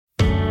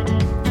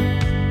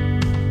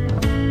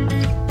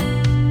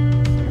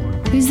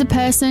Who's the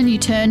person you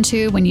turn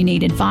to when you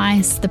need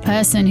advice, the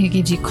person who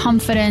gives you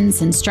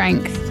confidence and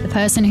strength, the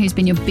person who's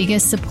been your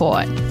biggest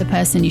support, the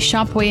person you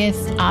shop with,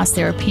 ask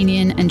their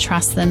opinion and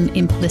trust them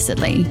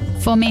implicitly.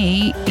 For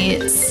me,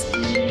 it's...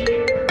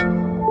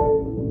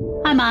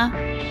 Hi, Ma.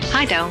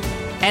 Hi, Del.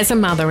 As a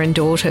mother and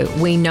daughter,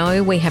 we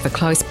know we have a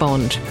close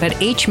bond,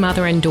 but each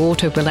mother and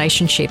daughter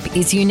relationship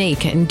is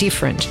unique and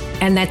different,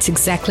 and that's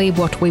exactly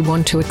what we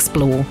want to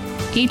explore.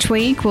 Each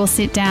week, we'll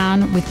sit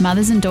down with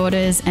mothers and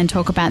daughters and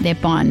talk about their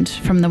bond,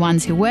 from the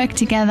ones who work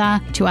together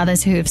to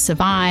others who have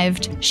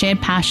survived, shared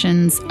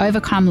passions,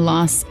 overcome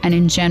loss, and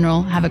in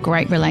general have a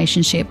great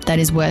relationship that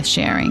is worth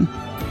sharing.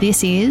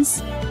 This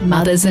is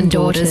Mothers and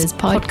Daughters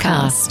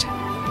Podcast.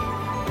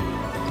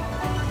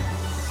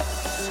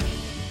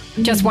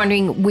 Just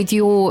wondering, with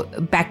your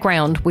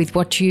background, with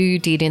what you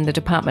did in the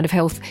Department of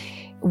Health,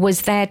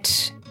 was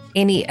that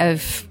any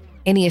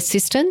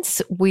assistance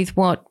with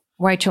what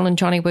Rachael and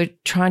Johnny were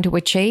trying to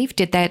achieve?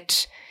 Did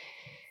that,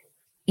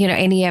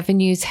 any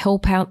avenues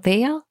help out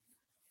there?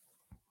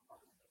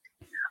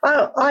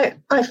 I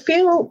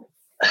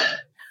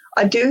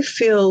do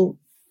feel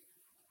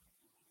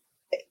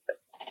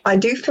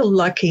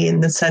lucky in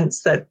the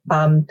sense that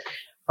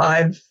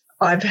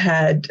I've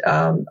had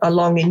a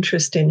long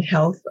interest in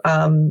health.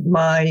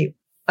 My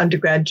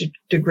undergraduate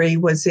degree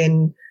was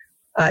in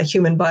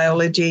human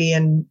biology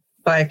and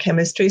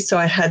biochemistry, so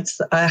I had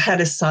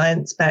a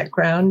science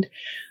background.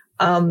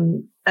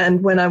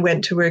 And when I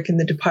went to work in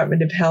the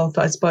Department of Health,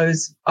 I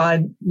suppose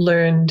I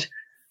learned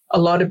a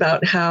lot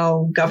about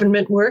how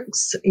government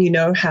works,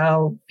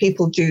 how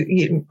people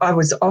do. I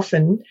was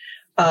often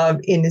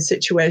in a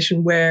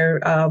situation where,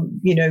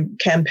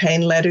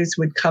 campaign letters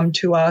would come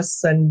to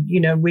us and,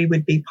 we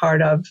would be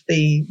part of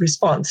the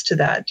response to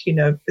that,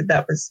 but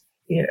that was,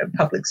 a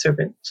public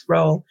servant's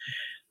role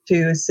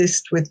to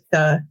assist with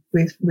the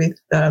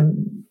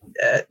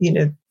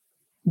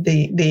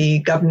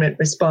government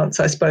response,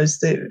 I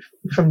suppose,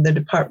 from the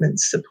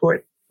department's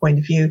support point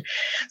of view.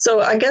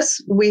 So I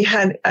guess we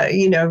had,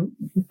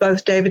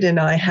 both David and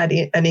I had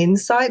an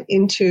insight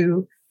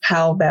into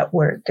how that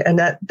worked. And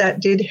that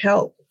did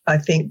help, I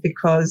think,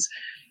 because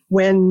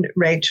when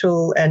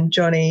Rachael and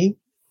Johnny,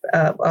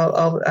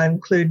 I'll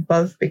include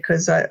both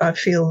because I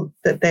feel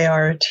that they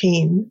are a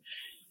team,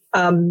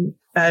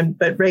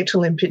 but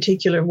Rachael in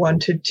particular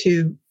wanted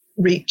to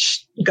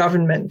reach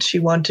government. She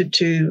wanted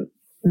to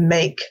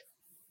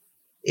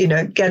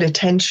get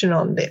attention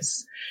on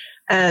this.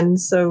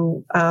 And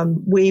so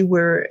we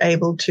were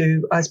able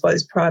to, I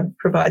suppose,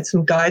 provide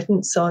some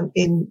guidance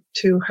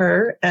to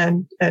her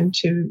and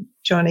to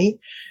Johnny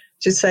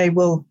to say,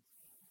 well,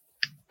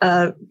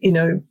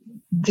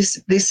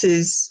 this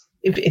is,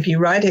 if you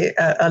write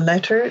a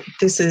letter,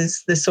 this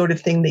is the sort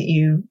of thing that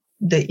you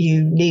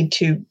need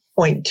to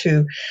point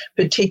to,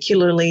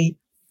 particularly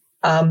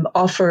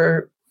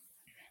offer,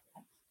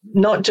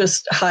 not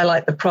just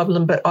highlight the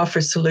problem, but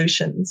offer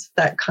solutions,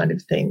 that kind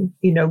of thing.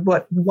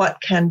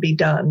 What can be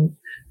done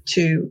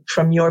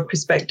from your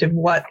perspective,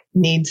 what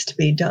needs to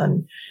be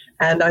done.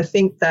 And I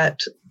think that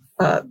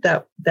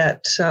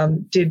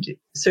did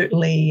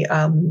certainly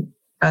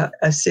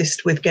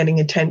assist with getting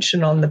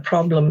attention on the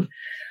problem.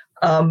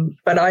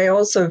 But I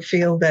also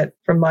feel that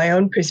from my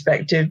own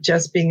perspective,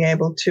 just being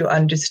able to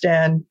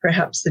understand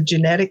perhaps the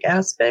genetic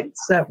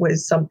aspects, that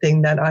was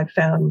something that I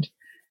found,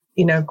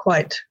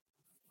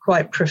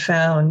 quite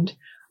profound,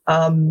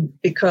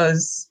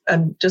 because,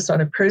 and just on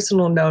a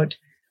personal note,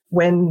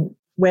 when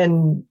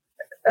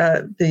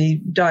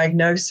the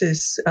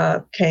diagnosis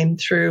came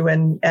through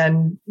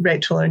and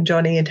Rachael and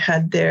Johnny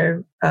had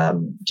their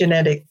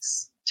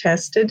genetics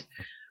tested,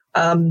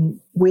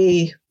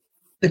 we,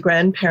 the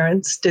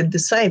grandparents, did the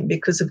same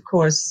because, of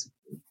course,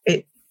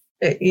 it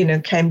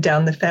came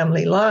down the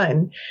family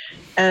line,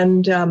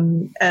 and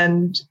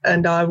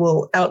I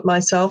will out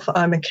myself.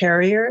 I'm a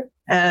carrier,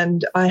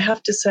 and I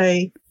have to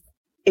say,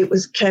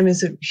 came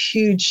as a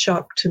huge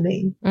shock to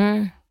me.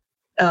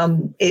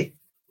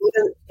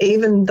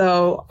 Even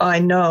though I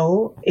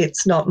know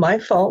it's not my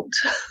fault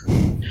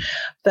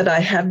that I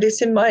have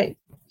this in my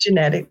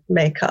genetic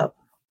makeup,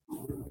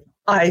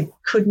 I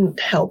couldn't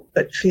help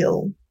but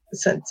feel a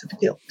sense of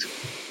guilt.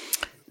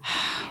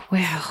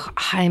 Well,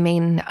 I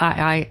mean,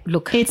 I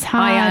look, it's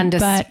hard,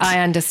 I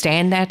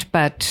understand that,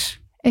 but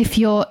if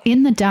you're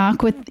in the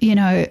dark with,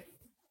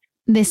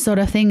 this sort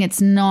of thing, it's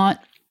not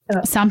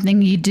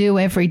something you do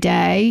every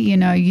day.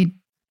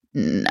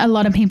 A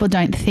lot of people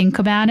don't think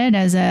about it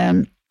as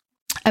a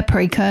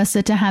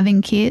precursor to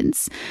having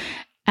kids.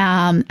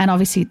 And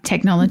obviously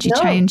technology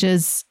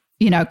changes,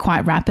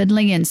 quite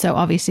rapidly. And so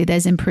obviously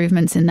there's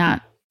improvements in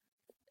that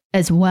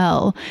as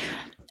well.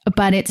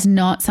 But it's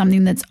not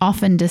something that's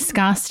often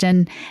discussed.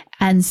 And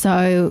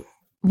so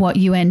what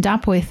you end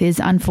up with is,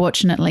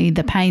 unfortunately,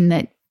 the pain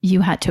that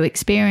you had to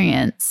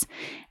experience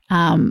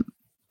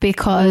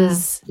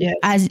because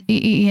as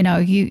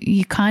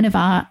you kind of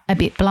are a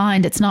bit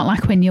blind. It's not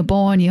like when you're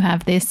born, you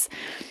have this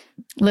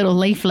little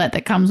leaflet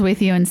that comes with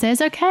you and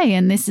says, okay,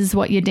 and this is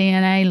what your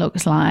DNA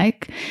looks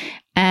like.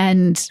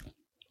 And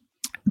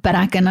but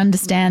I can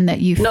understand that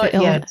you Not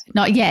feel yet.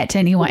 Not yet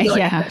anyway. Not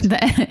yeah.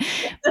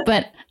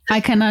 But I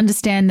can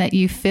understand that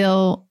you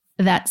feel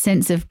that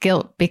sense of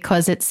guilt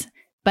because it's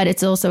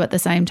also at the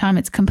same time,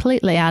 it's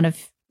completely out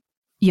of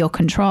your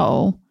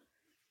control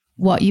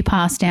what you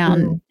pass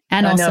down,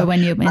 and I also know.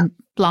 when you've been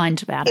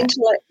blind about it.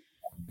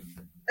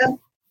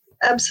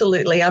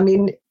 Absolutely. I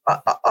mean,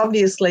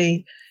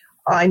 obviously,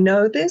 I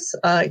know this.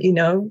 I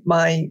know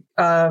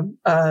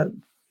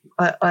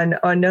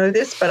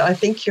this, but I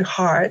think your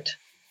heart,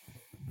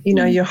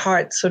 your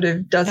heart sort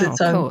of does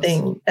its own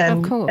thing,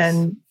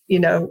 and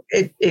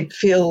it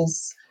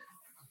feels,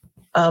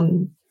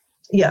 I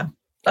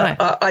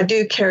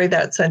do carry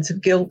that sense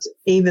of guilt,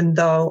 even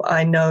though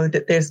I know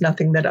that there's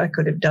nothing that I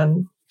could have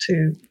done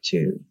to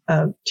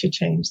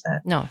change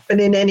that. No.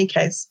 But in any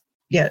case,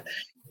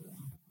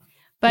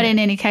 But in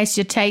any case,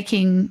 you're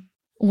taking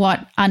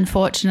what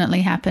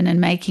unfortunately happened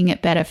and making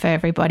it better for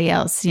everybody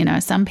else.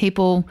 Some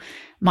people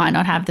might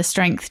not have the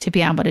strength to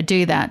be able to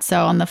do that.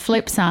 So on the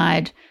flip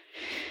side,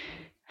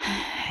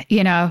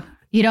 you don't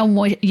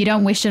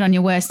wish it on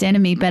your worst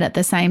enemy, but at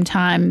the same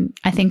time,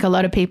 I think a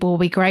lot of people will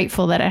be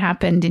grateful that it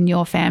happened in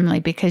your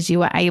family because you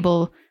were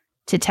able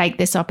to take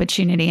this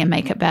opportunity and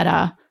make it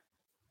better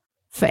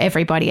for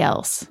everybody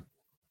else.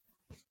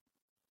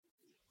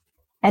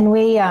 And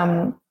we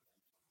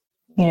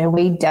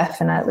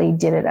definitely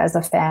did it as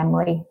a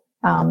family.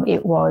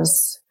 It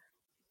was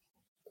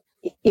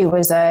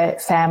a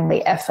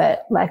family effort.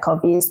 Like,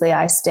 obviously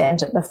I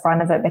stand at the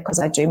front of it because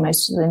I do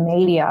most of the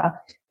media.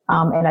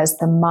 And as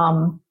the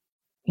mum,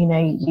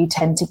 you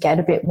tend to get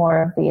a bit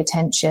more of the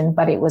attention,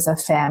 but it was a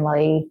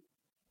family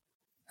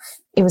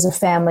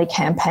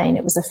campaign.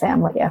 It was a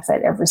family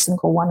effort. Every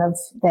single one of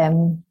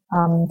them,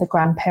 the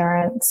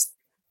grandparents,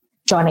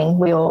 Johnny,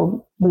 we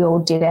all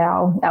did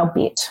our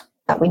bit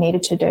that we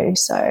needed to do.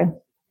 So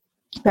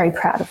very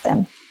proud of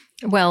them.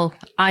 Well,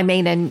 I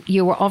mean, and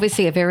you were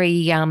obviously a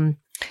very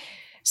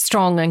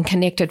strong and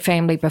connected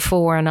family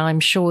before, and I'm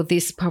sure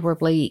this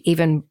probably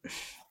even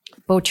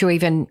brought you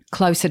even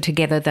closer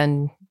together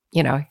than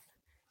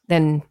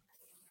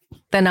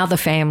other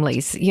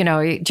families.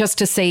 Just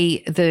to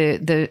see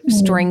the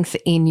strength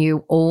in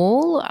you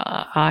all,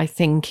 I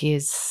think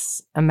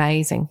is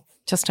amazing.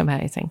 Just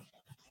amazing.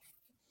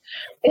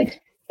 We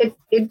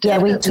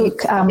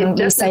took.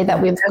 We say that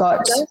we've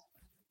got.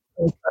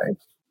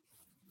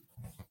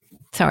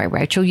 Sorry,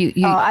 Rachel. You.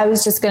 Oh, I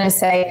was just going to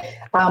say.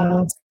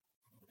 No.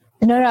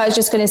 I was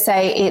just going to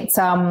say it's.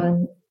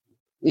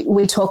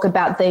 We talk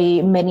about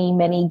the many,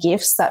 many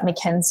gifts that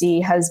Mackenzie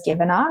has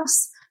given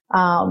us.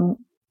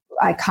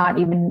 I can't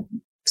even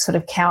sort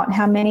of count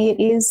how many it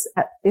is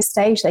at this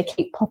stage. They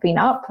keep popping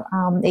up,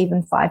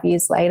 even 5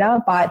 years later.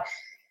 But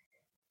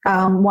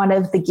one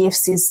of the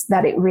gifts is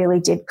that it really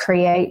did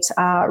create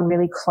a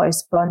really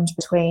close bond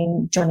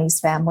between Johnny's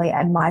family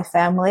and my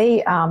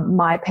family.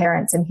 My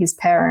parents and his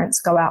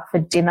parents go out for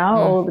dinner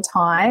all the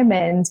time,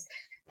 and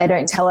they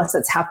don't tell us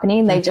it's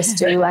happening. They just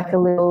do like a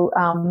little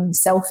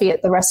selfie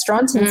at the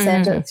restaurant and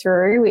send it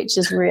through, which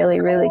is really,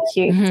 really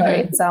cute. So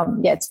it's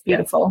it's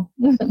beautiful.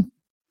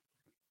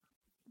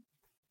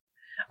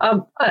 I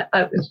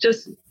was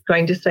just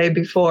going to say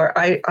before,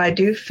 I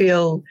do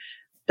feel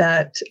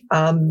that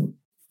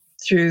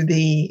through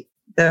the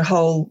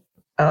whole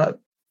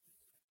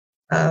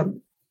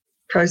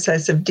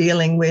process of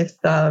dealing with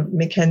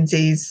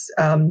Mackenzie's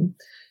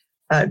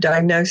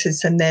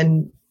diagnosis and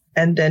then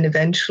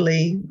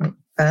eventually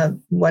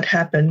what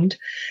happened,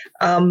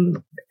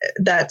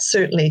 that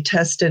certainly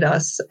tested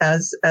us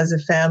as a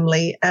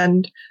family,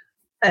 and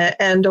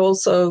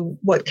also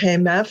what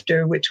came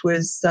after, which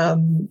was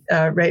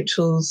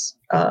Rachel's,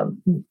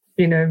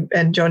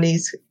 and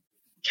Johnny's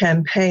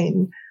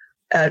campaign.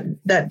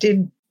 That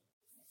did,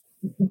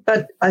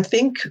 but I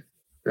think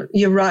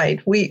you're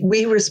right.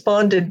 We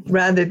responded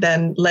rather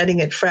than letting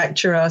it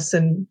fracture us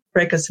and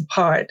break us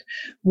apart.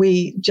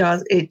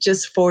 It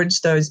just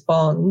forged those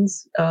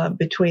bonds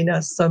between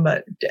us so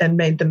much and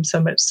made them so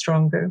much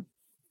stronger.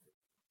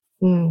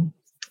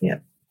 Yeah.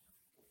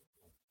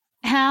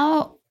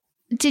 How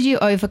did you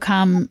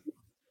overcome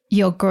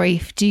your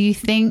grief? Do you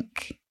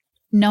think,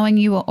 knowing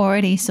you were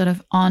already sort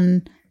of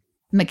on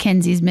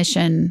Mackenzie's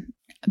mission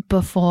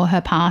before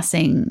her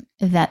passing,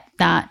 that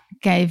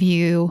gave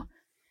you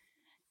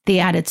the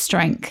added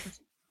strength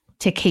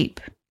to keep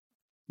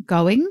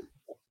going?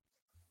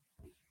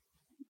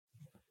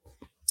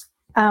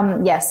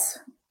 Yes,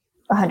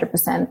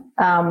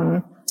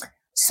 100%.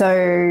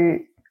 So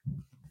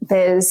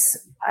there's,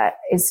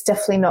 it's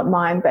definitely not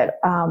mine, but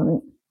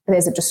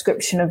there's a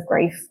description of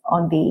grief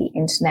on the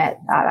internet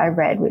that I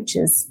read, which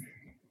is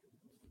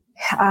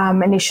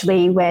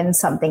initially when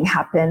something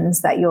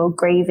happens that you're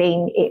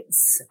grieving,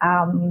 it's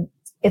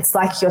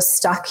like you're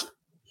stuck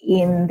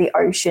in the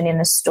ocean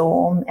in a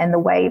storm and the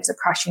waves are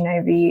crashing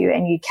over you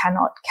and you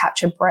cannot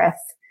catch a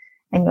breath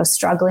and you're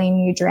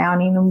struggling, you're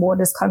drowning and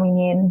water's coming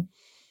in.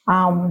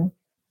 And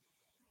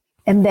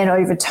then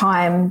over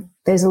time,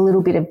 there's a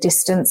little bit of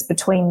distance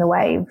between the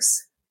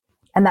waves.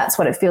 And that's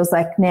what it feels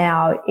like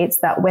now. It's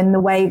that when the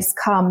waves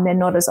come, they're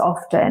not as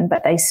often,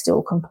 but they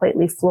still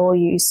completely floor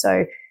you.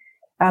 So,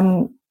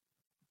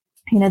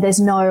 there's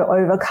no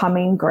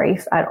overcoming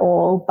grief at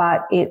all,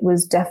 but it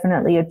was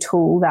definitely a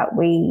tool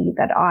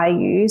that I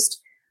used,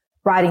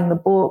 writing the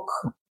book,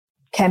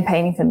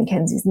 campaigning for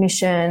Mackenzie's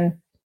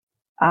mission,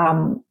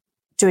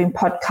 doing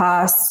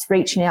podcasts,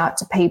 reaching out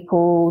to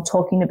people,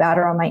 talking about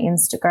her on my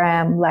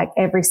Instagram. Like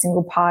every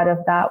single part of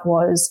that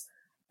was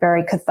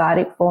very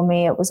cathartic for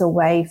me. It was a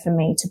way for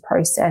me to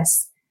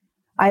process.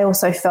 I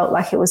also felt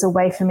like it was a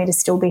way for me to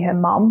still be her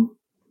mum,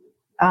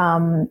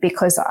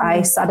 because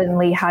I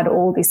suddenly had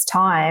all this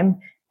time,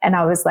 and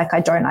I was like,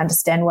 I don't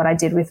understand what I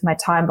did with my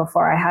time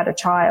before I had a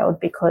child,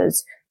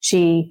 because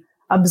she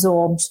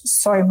absorbed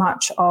so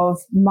much of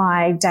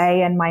my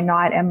day and my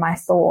night and my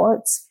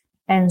thoughts.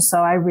 And so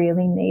I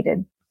really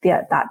needed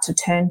that to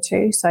turn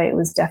to. So it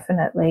was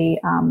definitely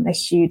a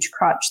huge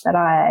crutch that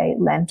I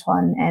lent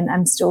on, and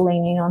I'm still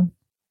leaning on.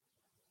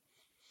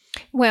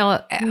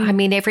 Well, I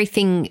mean,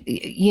 everything,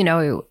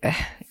 you're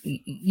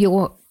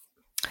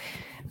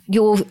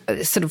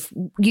sort of,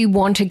 you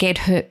want to get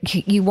her,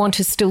 you want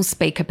to still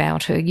speak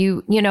about her,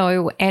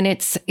 and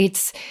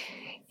it's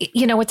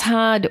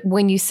hard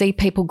when you see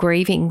people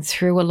grieving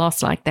through a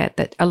loss like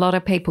that a lot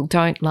of people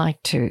don't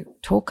like to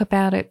talk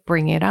about it,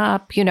 bring it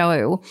up,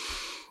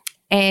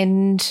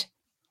 and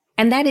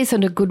that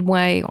isn't a good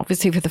way,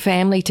 obviously, for the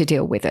family to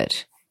deal with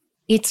it.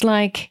 It's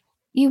like,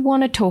 you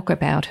want to talk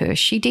about her.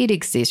 She did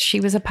exist. She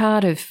was a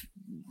part of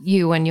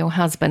you and your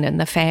husband and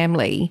the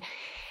family.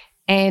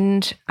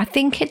 And I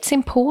think it's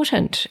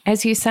important,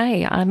 as you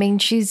say. I mean,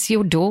 she's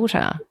your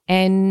daughter,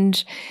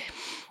 and,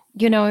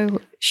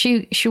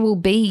 she will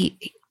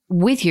be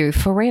with you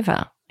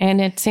forever, and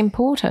it's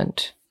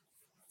important.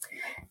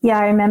 Yeah,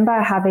 I remember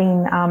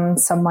having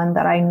someone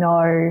that I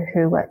know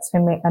who works for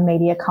a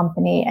media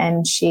company,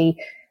 and she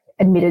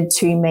admitted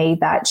to me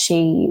that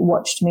she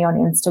watched me on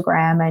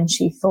Instagram and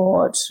she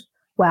thought,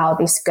 wow,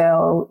 this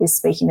girl is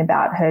speaking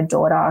about her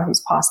daughter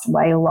who's passed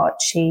away a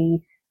lot.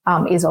 She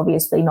is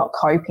obviously not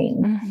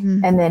coping.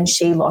 Mm-hmm. And then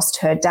she lost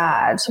her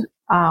dad,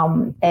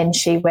 and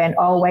she went,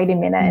 oh, wait a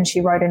minute. And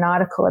she wrote an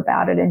article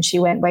about it, and she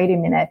went, wait a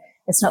minute.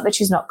 It's not that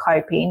she's not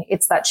coping.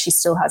 It's that she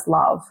still has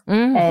love.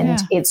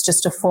 It's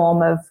just a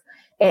form of,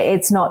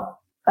 it's not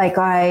like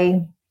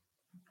I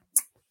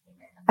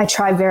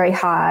try very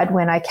hard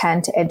when I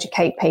can to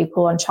educate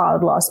people on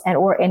child loss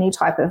or any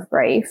type of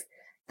grief,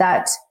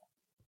 that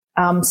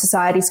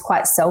society is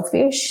quite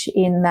selfish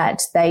in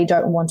that they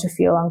don't want to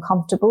feel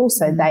uncomfortable,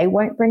 so they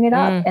won't bring it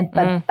up.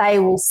 But they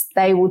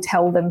will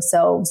tell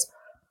themselves,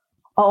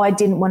 oh, I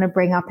didn't want to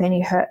bring up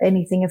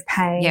anything of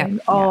pain.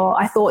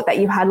 I thought that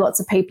you had lots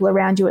of people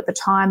around you at the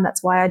time.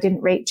 That's why I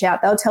didn't reach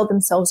out. They'll tell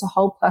themselves a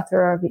whole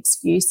plethora of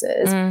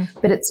excuses,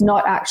 but it's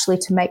not actually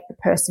to make the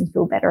person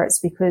feel better. It's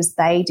because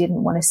they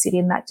didn't want to sit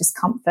in that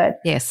discomfort.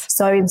 Yes.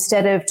 So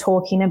instead of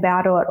talking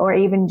about it, or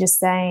even just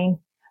saying,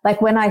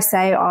 like when I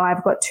say, oh,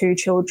 I've got 2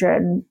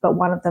 children, but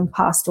one of them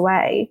passed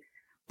away,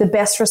 the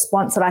best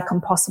response that I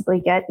can possibly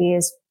get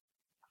is,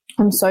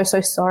 I'm so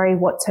sorry.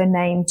 What's her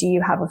name? Do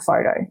you have a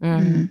photo?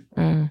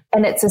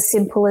 And it's as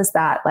simple as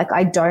that. Like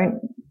I don't,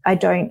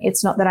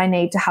 it's not that I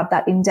need to have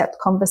that in-depth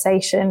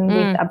conversation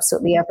with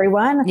absolutely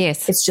everyone.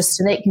 Yes. It's just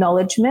an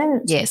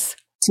acknowledgement. Yes.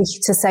 To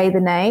say the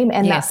name.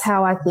 And that's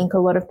how I think a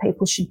lot of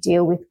people should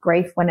deal with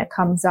grief when it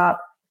comes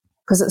up.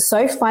 Because it's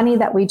so funny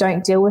that we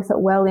don't deal with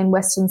it well in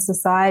Western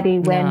society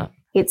when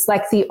it's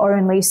like the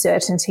only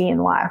certainty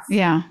in life.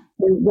 Yeah.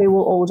 We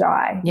will all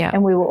die. Yeah.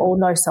 And we will all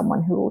know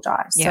someone who will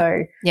die. Yeah.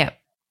 So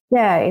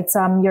yeah, it's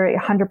you're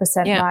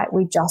 100% right.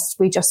 We just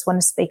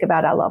want to speak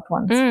about our loved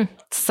ones.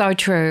 So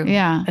true.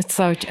 Yeah. It's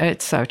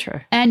so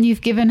true. And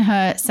you've given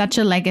her such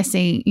a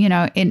legacy,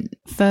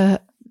 for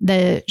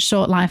the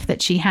short life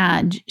that she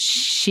had.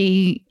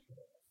 She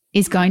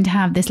is going to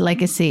have this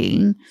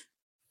legacy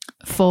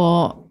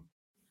for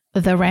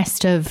the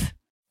rest of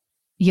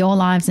your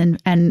lives and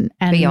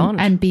beyond.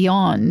 And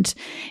beyond,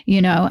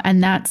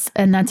 and that's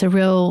a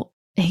real,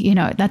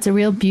 that's a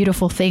real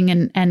beautiful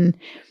thing. And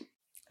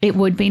it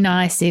would be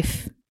nice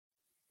if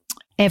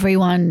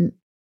everyone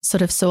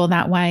sort of saw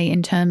that way,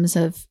 in terms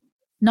of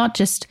not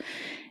just,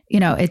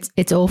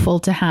 it's awful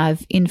to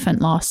have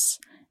infant loss,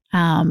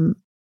 and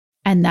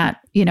that,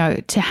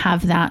 to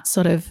have that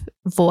sort of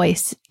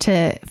voice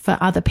for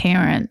other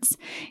parents,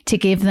 to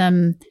give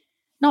them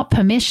not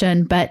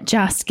permission, but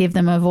just give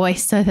them a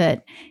voice so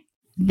that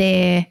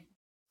the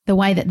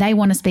way that they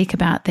want to speak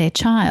about their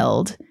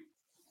child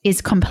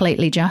is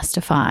completely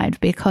justified,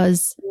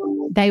 because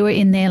they were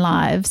in their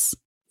lives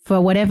for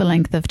whatever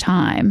length of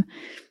time,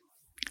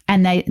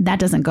 and that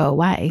doesn't go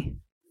away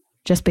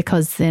just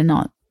because they're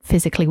not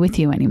physically with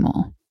you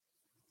anymore.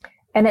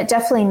 And it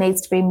definitely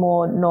needs to be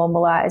more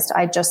normalized.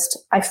 I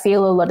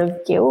feel a lot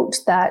of guilt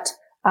that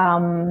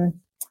I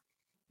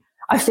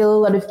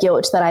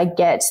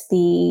get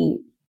the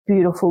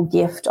beautiful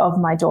gift of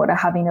my daughter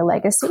having a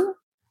legacy.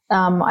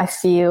 I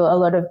feel a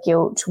lot of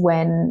guilt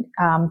when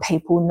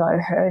people know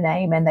her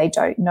name and they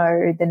don't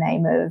know the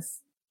name of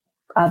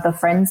other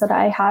friends that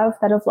I have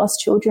that have lost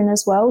children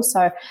as well.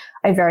 So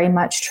I very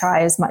much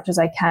try as much as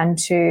I can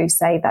to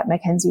say that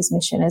Mackenzie's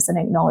mission is an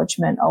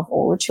acknowledgement of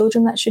all the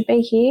children that should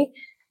be here.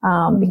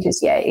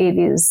 Because, it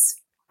is,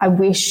 I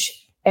wish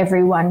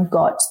everyone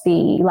got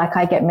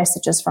I get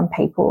messages from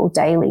people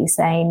daily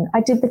saying,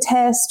 I did the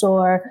test,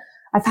 or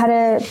I've had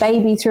a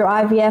baby through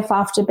IVF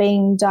after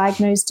being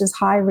diagnosed as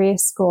high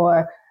risk,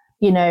 or,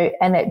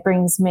 and it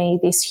brings me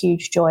this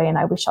huge joy. And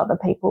I wish other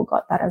people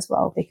got that as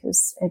well,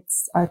 because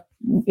it's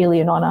really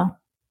an honour.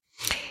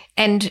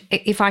 And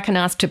if I can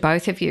ask to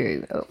both of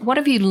you, what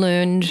have you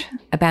learned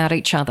about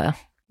each other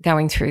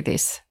going through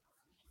this?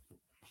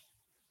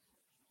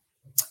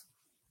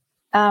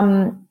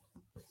 Going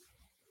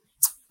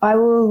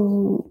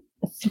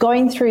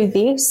through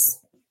this,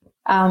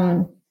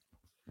 I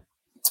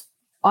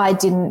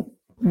didn't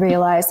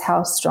realise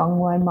how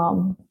strong my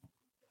mum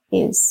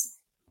is.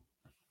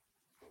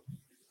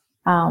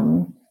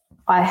 I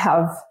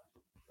have,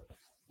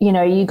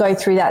 you go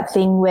through that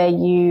thing where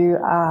you,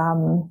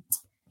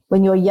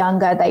 when you're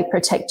younger, they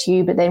protect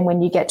you, but then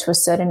when you get to a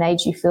certain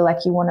age, you feel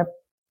like you want to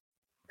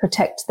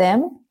protect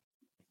them.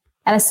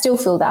 And I still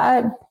feel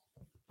that,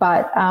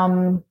 but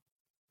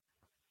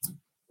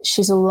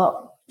she's a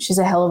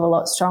hell of a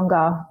lot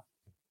stronger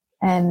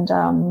and,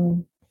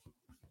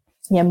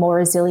 more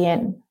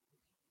resilient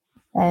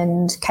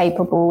and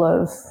capable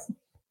of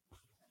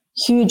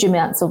huge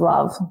amounts of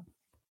love.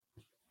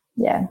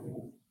 Yeah.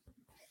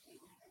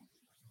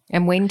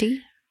 And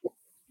Wendy?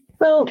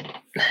 Well,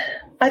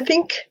 I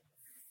think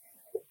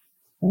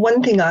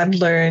one thing I've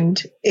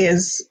learned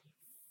is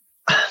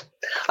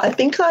I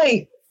think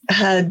I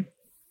had,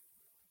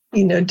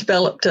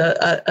 developed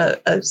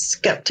a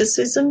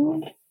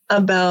skepticism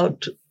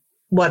about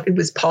what it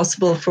was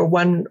possible for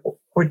one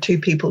or two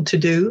people to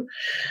do.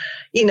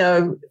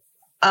 You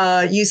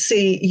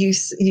see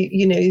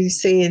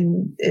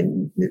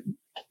in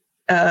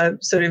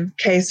sort of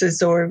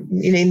cases, or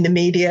in the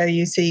media,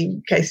 you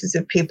see cases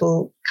of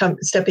people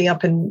stepping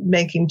up and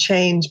making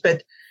change,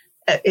 but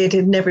it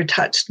had never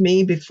touched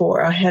me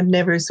before. I had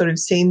never sort of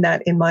seen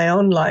that in my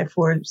own life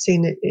or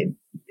seen it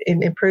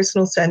in a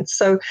personal sense.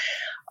 So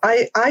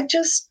I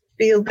just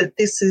feel that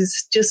this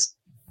is just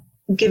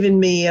given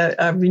me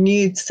a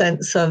renewed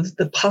sense of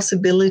the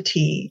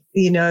possibility,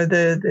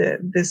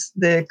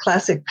 the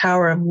classic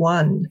power of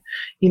one.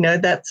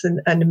 That's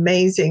an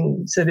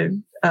amazing sort of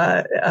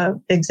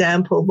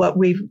example, what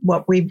we've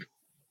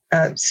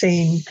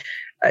seen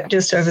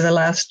just over the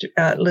last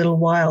little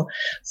while.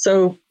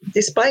 So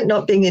despite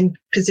not being in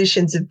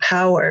positions of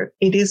power,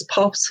 it is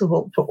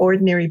possible for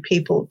ordinary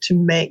people to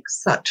make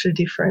such a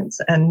difference.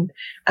 And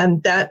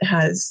that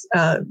has,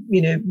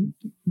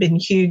 been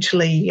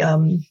hugely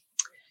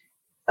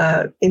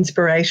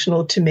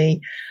inspirational to me.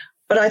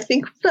 But I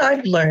think what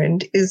I've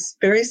learned is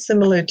very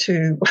similar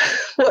to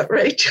what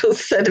Rachael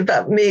said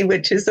about me,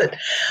 which is that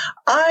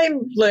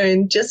I've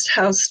learned just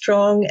how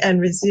strong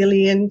and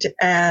resilient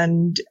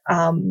and,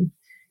 I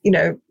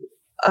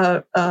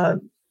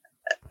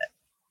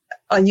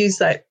use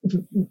that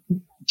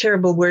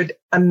terrible word,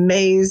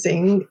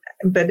 amazing,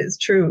 but it's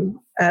true.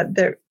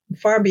 They're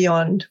far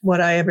beyond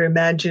what I ever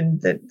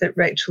imagined that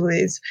Rachael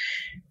is.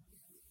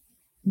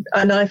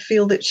 And I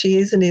feel that she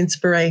is an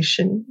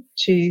inspiration.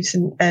 She's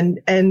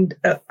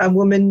a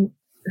woman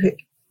who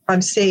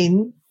I've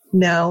seen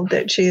now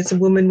that she is a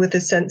woman with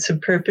a sense of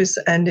purpose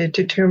and a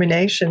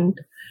determination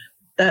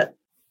that,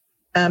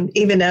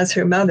 even as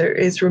her mother,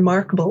 is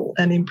remarkable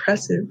and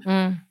impressive.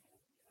 So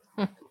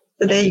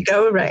there you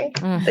go, Ray.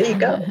 There you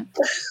go.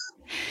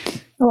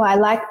 Oh, I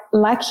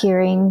like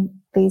hearing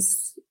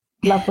these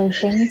lovely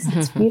things.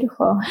 It's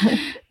beautiful.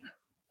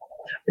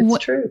 It's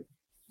true.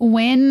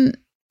 When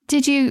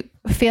did you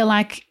feel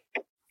like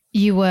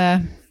you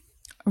were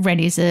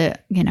ready, is a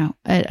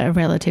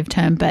relative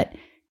term, but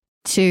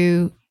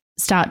to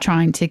start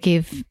trying to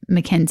give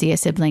Mackenzie a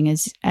sibling,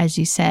 as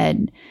you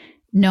said,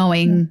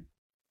 knowing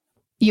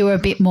you were a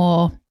bit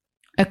more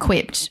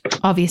equipped,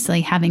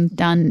 obviously having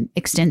done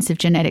extensive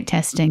genetic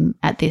testing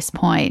at this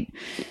point?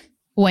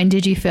 When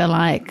did you feel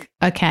like,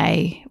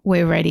 okay,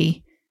 we're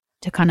ready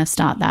to kind of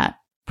start that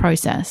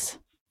process?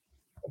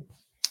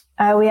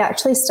 We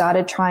actually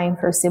started trying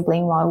for a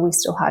sibling while we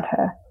still had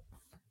her.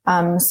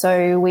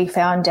 So we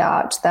found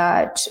out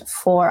that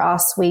for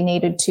us, we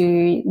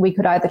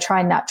could either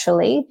try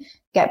naturally,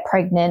 get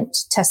pregnant,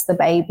 test the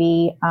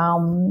baby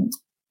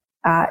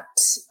at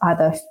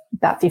either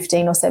about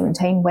 15 or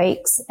 17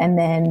 weeks, and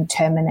then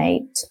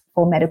terminate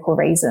for medical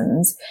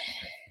reasons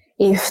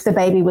if the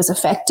baby was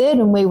affected.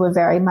 And we were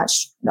very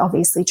much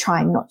obviously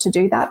trying not to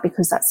do that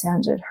because that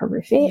sounded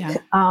horrific,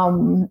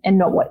 and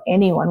not what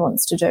anyone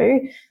wants to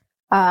do.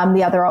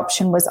 The other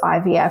option was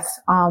IVF,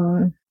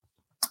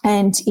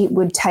 and it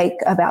would take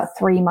about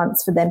 3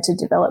 months for them to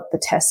develop the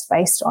test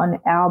based on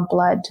our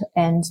blood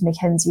and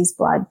Mackenzie's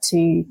blood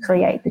to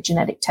create the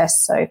genetic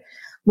test. So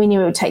we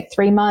knew it would take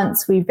 3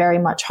 months. We very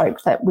much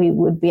hoped that we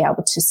would be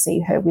able to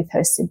see her with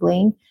her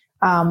sibling.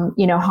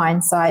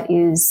 Hindsight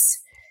is,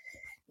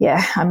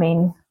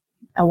 a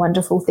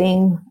wonderful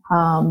thing.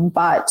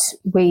 But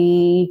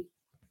we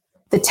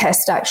the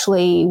test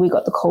actually, we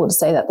got the call to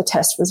say that the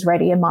test was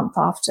ready a month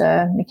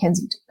after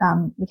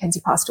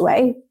Mackenzie passed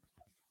away.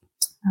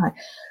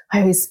 I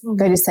always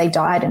go to say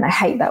died, and I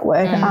hate that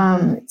word.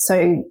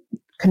 So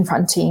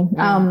confronting.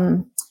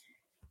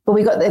 But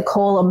we got the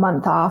call a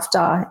month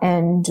after,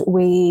 and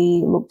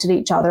we looked at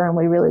each other and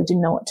we really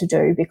didn't know what to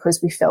do because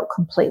we felt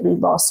completely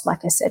lost.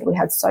 Like I said, we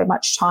had so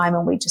much time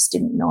and we just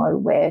didn't know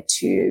where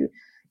to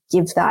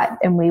give that.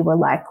 And we were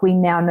like, we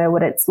now know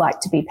what it's like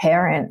to be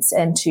parents,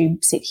 and to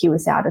sit here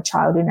without a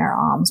child in our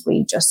arms,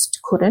 we just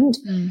couldn't.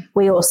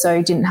 We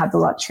also didn't have the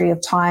luxury of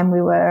time.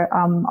 We were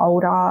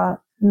older,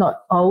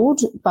 not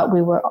old, but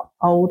we were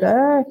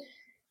older.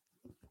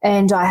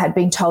 And I had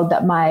been told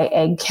that my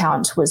egg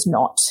count was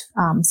not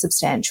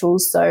substantial.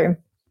 So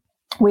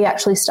we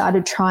actually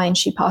started trying.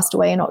 She passed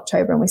away in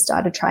October and we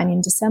started trying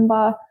in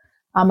December.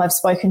 I've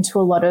spoken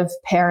to a lot of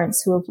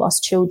parents who have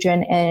lost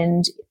children,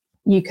 and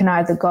you can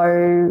either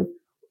go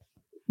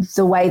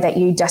the way that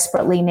you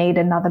desperately need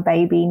another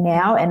baby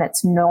now, and it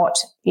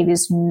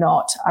is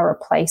not a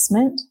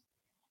replacement.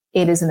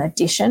 It is an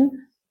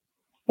addition.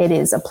 It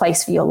is a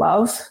place for your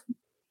love.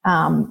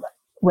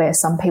 Where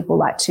some people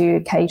like to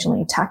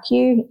occasionally attack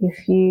you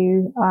if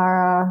you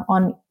are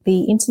on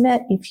the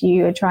internet, if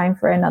you are trying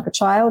for another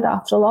child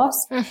after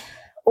loss.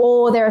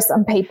 Or there are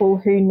some people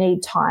who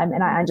need time,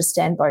 and I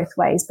understand both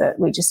ways, but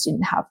we just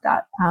didn't have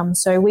that.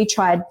 So we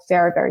tried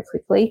very, very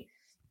quickly.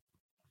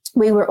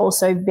 We were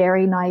also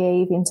very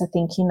naive into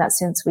thinking that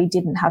since we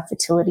didn't have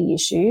fertility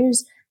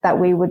issues, that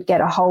we would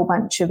get a whole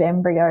bunch of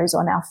embryos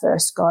on our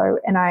first go.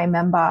 And I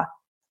remember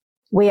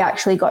we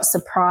actually got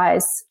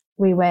surprised.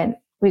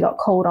 We got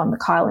called on the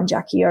Kyle and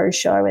Jackie O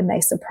show, and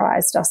they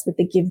surprised us with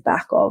the give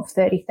back of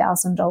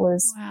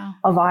 $30,000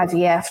 of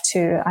IVF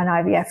to an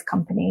IVF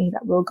company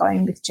that we were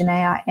going with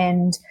Janaea.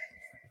 And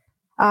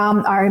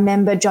I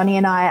remember Johnny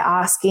and I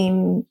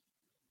asking,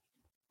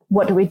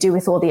 what do we do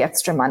with all the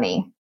extra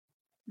money?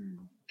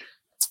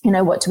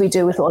 What do we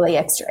do with all the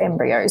extra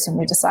embryos? And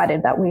we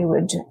decided that we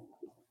would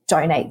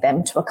donate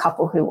them to a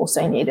couple who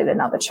also needed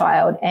another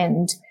child.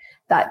 And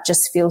that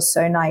just feels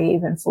so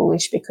naive and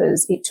foolish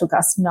because it took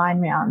us 9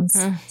 rounds,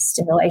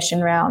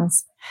 stimulation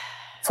rounds,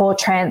 4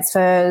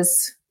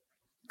 transfers,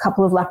 a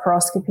couple of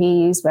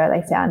laparoscopies where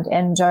they found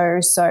endo.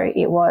 So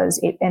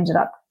it ended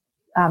up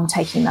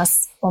taking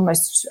us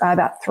almost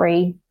about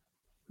 3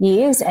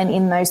 years. And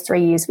in those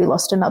 3 years, we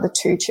lost another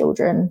 2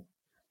 children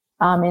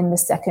in the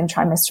second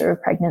trimester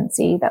of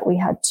pregnancy that we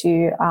had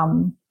to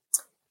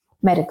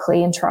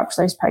medically interrupt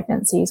those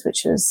pregnancies,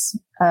 which was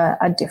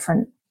a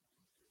different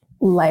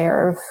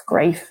layer of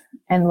grief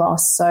and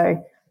loss.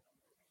 So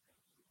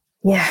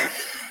yeah,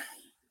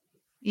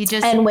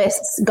 and we're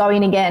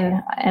going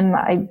again, and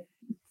I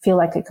feel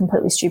like a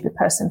completely stupid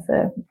person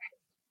for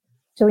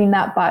doing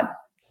that, but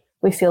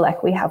we feel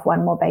like we have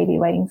one more baby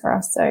waiting for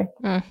us. So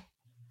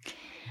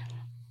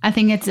I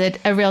think it's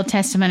a real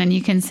testament, and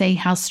you can see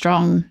how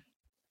strong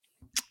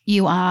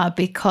you are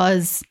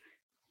because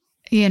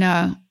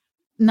 9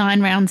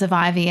 rounds of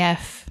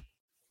IVF,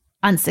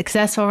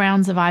 unsuccessful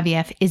rounds of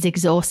IVF is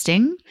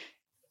exhausting.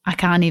 I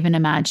can't even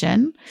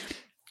imagine.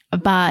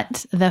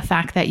 But the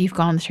fact that you've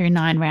gone through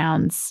 9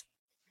 rounds,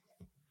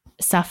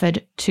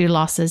 suffered 2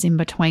 losses in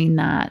between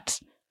that,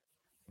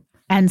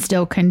 and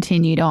still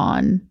continued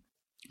on,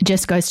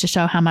 just goes to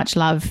show how much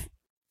love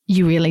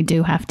you really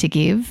do have to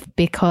give,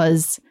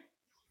 because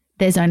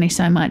there's only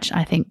so much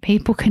I think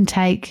people can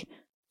take.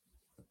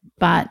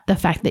 But the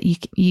fact that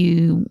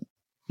you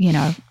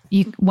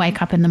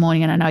wake up in the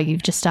morning, and I know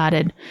you've just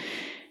started,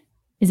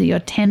 is it your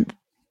 10th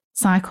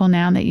cycle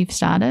now that you've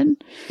started?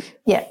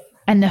 Yeah.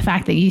 And the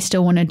fact that you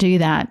still want to do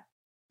that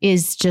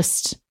is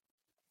just,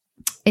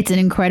 it's an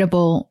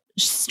incredible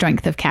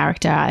strength of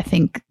character. I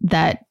think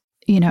that,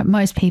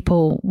 most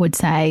people would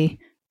say,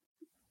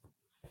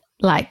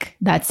 like,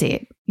 that's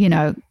it,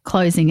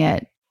 closing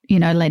it,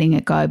 letting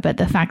it go. But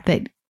the fact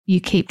that you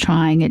keep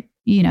trying it,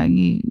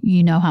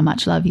 you know how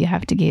much love you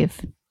have to give.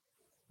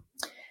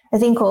 I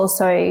think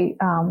also,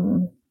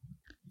 Mum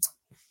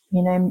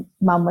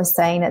was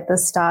saying at the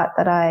start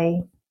that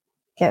I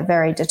get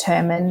very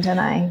determined and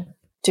I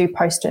do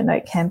post-it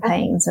note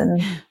campaigns,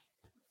 and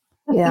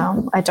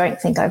I don't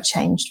think I've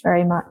changed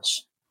very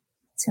much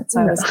since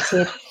I was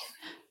a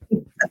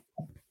kid.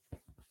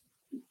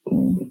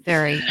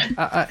 Very,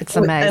 it's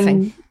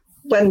amazing.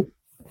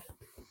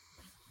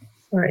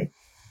 Sorry.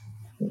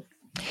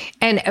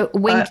 And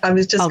when I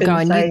was just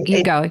going to say,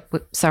 you go.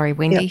 Sorry,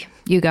 Wendy,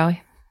 you go.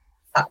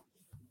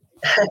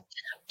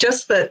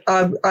 Just that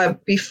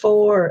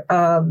before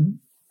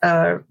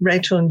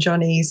Rachael and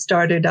Johnny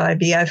started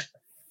IVF,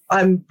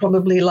 I'm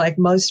probably like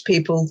most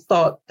people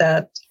thought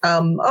that,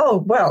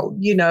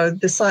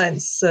 the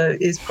science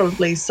is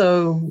probably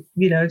so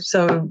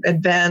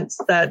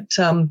advanced that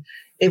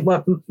it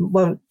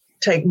won't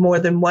take more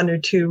than 1 or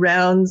 2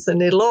 rounds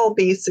and it'll all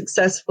be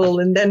successful.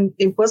 And then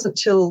it wasn't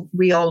till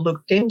we all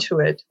looked into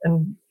it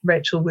and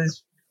Rachael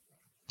was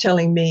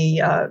telling me,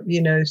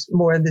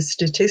 more of the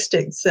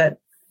statistics, that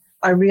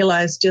I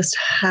realized just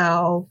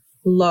how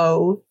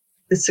low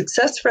the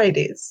success rate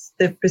is.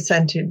 the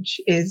percentage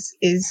is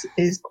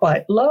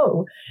quite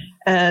low,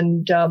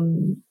 and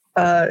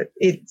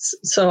it's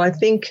so I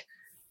think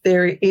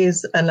there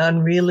is an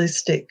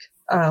unrealistic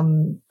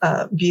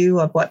view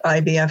of what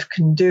IVF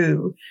can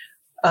do.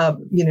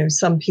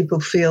 Some people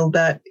feel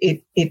that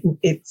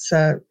it's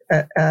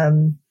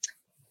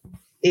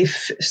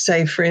if,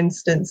 say, for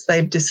instance,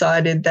 they've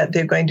decided that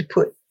they're going to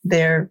put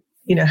their,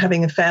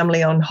 having a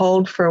family on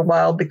hold for a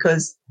while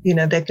because,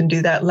 they can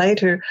do that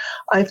later.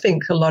 I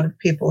think a lot of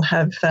people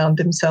have found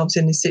themselves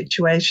in a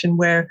situation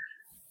where,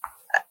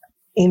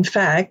 in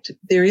fact,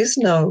 there is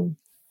no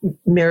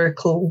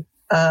miracle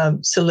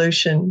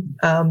solution.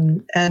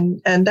 And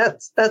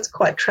that's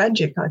quite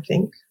tragic, I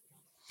think.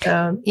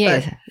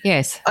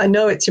 Yes. I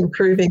know it's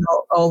improving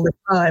all the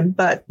time,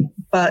 but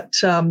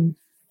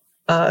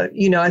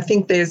I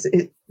think there's,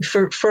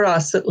 for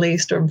us at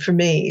least, or for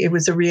me, it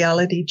was a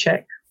reality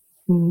check.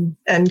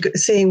 And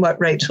seeing what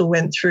Rachael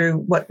went through,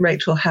 what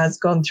Rachael has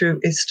gone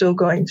through, is still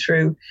going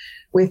through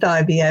with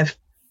IVF.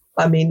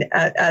 I mean,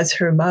 as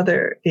her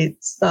mother,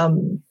 it's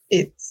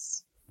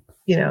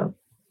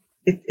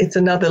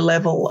another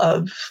level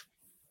of,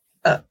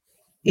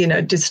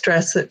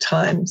 distress at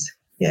times.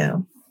 Yeah.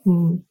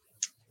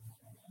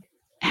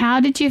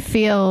 How did you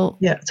feel?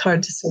 Yeah, it's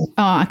hard to say.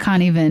 Oh, I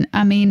can't even.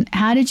 I mean,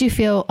 how did you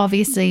feel,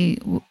 obviously,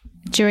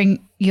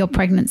 during your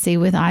pregnancy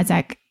with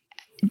Isaac?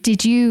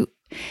 Do you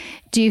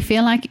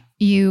feel like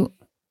you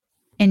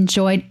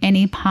enjoyed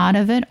any part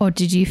of it, or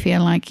did you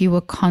feel like you were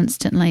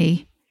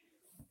constantly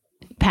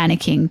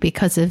panicking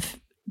because of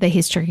the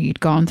history you'd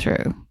gone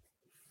through?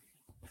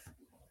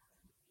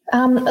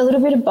 A little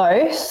bit of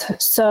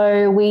both.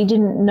 So we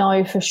didn't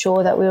know for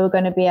sure that we were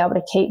going to be able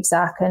to keep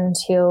Zach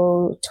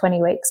until 20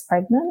 weeks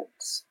pregnant.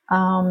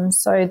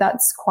 So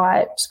that's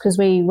quite, because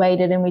we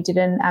waited and we did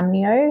an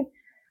amnio.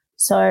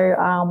 So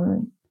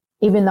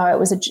even though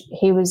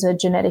he was a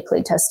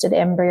genetically tested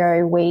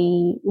embryo,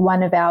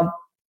 one of our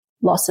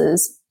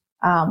losses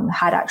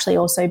had actually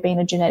also been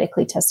a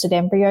genetically tested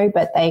embryo,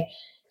 but they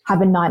have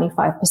a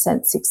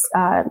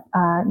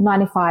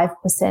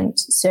 95%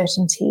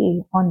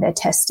 certainty on their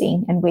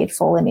testing, and we'd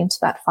fallen into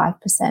that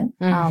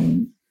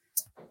 5%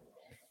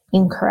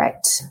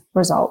 incorrect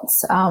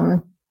results.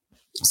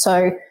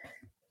 So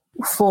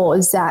for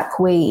Zach,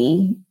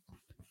 we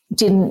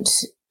didn't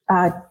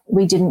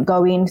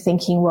go in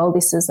thinking, well,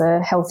 this is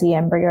a healthy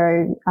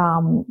embryo.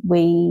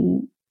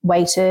 We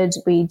waited.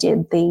 We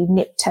did the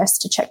NIP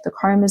test to check the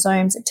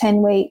chromosomes at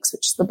 10 weeks,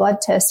 which is the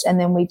blood test, and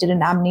then we did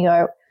an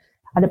amnio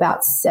at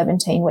about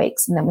 17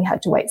 weeks, and then we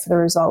had to wait for the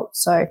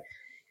results. So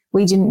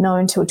we didn't know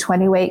until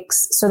 20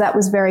 weeks. So that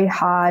was very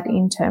hard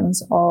in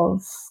terms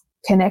of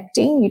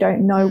connecting. You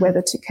don't know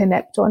whether to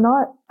connect or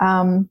not.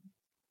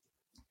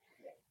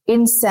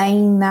 In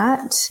saying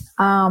that,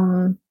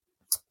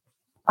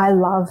 I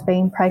love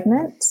being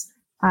pregnant.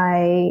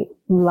 I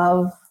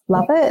love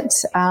it.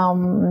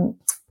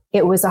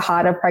 It was a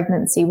harder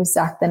pregnancy with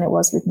Zach than it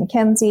was with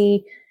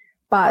Mackenzie.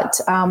 But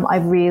I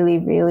really,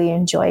 really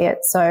enjoy it.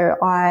 So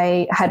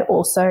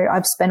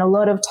I've spent a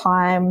lot of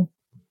time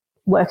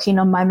working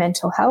on my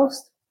mental health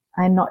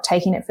and not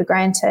taking it for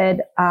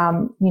granted.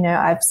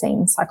 I've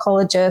seen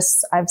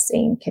psychologists, I've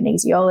seen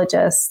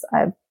kinesiologists,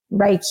 I've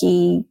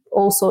Reiki,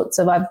 all sorts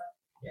of,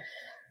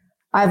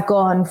 I've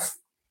gone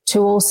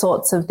to all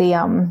sorts of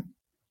the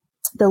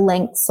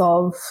lengths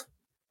of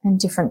and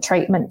different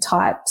treatment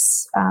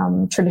types,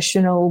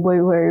 traditional,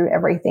 woo-woo,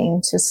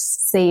 everything, to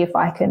see if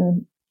I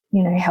can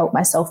help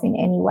myself in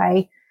any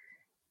way.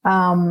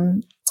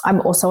 I'm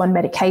also on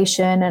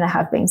medication, and I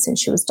have been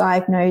since she was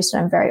diagnosed,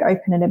 and I'm very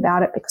open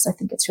about it because I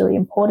think it's really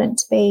important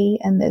to be,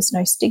 and there's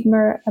no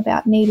stigma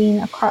about needing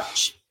a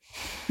crutch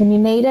when you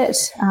need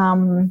it.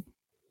 And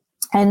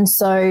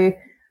so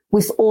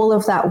with all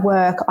of that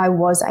work, I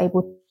was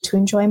able to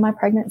enjoy my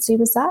pregnancy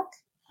with Zach,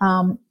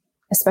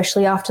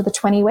 especially after the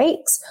 20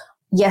 weeks.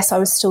 Yes, I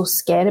was still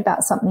scared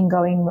about something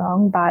going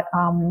wrong, but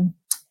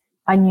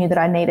I knew that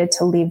I needed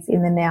to live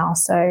in the now.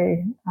 So,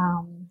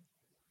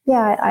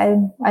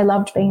 I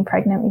loved being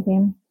pregnant with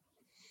him.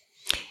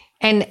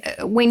 And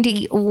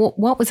Wendy,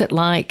 what was it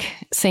like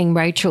seeing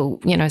Rachael,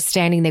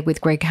 standing there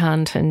with Greg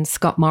Hunt and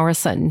Scott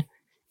Morrison,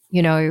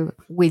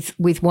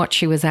 with what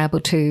she was able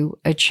to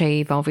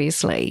achieve,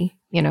 obviously,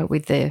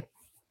 with the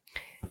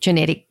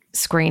genetic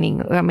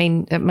screening? I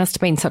mean, it must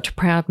have been such a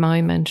proud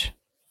moment.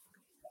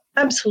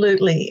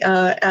 Absolutely.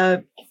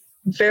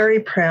 Very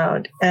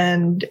proud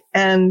and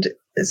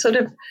sort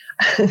of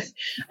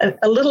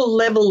a little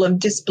level of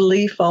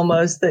disbelief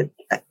almost that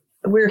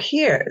we're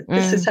here.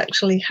 This is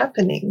actually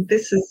happening.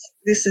 This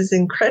is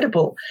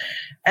incredible.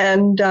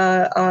 And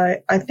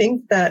I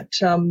think that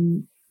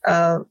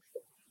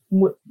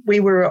we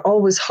were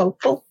always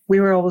hopeful. We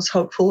were always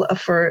hopeful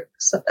for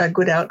a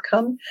good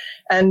outcome.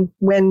 And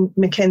when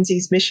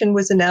Mackenzie's mission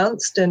was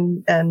announced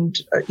and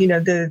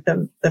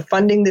the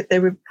funding that they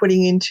were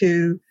putting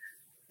into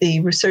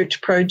the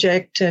research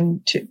project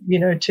and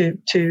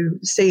to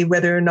see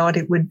whether or not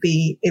it would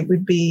be a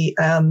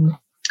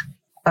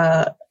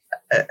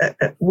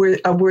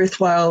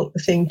worthwhile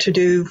thing to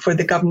do for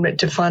the government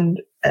to fund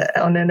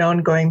on an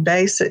ongoing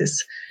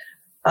basis.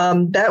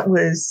 That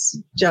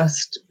was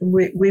just,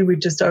 we were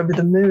just over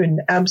the moon,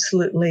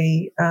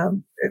 absolutely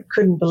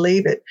couldn't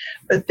believe it.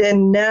 But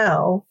then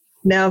now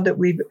that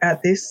we're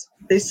at this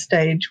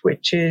stage,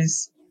 which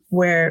is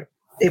where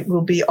it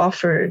will be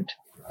offered,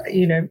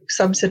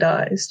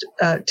 subsidized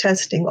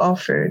testing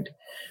offered,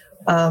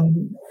 for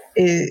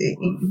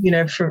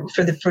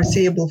the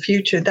foreseeable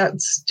future,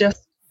 that's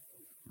just,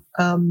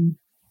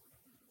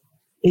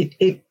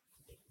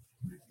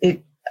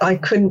 I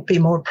couldn't be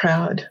more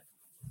proud.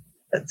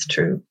 That's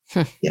true.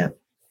 Yeah.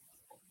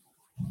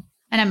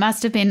 And it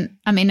must have been,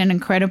 an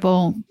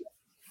incredible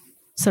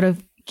sort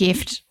of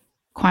gift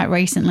quite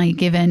recently,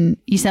 given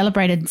you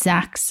celebrated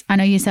Zach's. I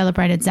know you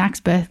celebrated Zach's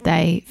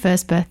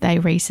first birthday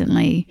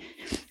recently,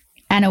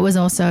 and it was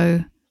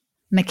also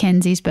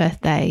Mackenzie's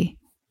birthday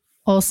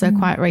also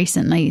quite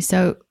recently.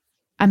 So,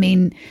 I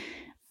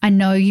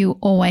know you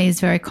always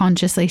very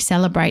consciously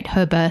celebrate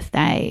her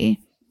birthday,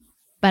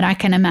 but I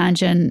can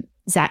imagine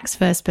Zach's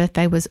first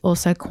birthday was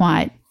also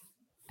quite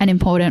an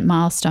important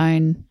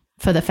milestone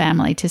for the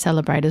family to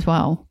celebrate as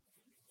well.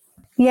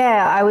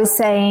 Yeah, I was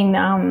saying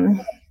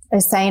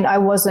I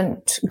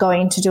wasn't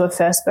going to do a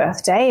first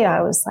birthday.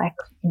 I was like,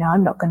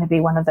 I'm not going to be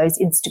one of those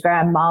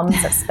Instagram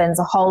mums that spends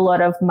a whole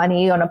lot of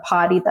money on a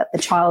party that the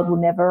child will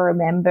never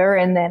remember.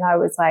 And then I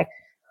was like,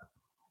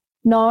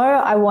 no,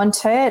 I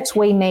want it.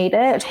 We need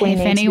it. We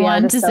need to be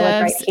able to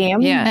celebrate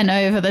him. An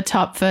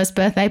over-the-top first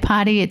birthday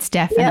party, it's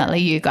definitely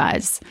you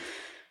guys.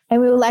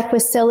 And we were like, we're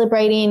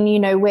celebrating,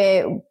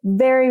 we're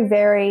very,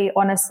 very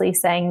honestly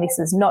saying this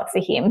is not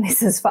for him.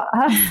 This is for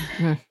us.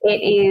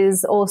 It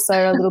is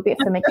also a little bit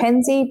for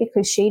Mackenzie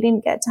because she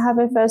didn't get to have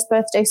her first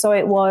birthday. So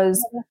it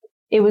was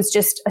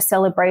just a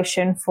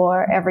celebration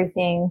for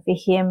everything, for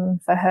him,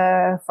 for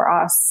her, for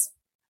us.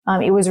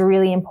 It was a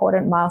really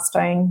important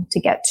milestone to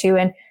get to.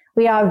 And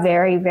we are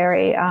very,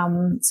 very,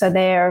 so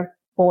they're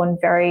born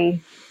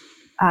very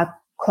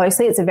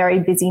closely. It's a very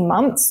busy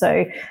month.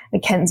 So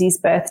Mackenzie's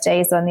birthday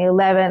is on the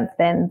 11th,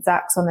 then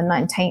Zach's on the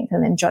 19th,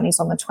 and then Johnny's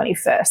on the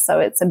 21st. So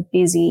it's a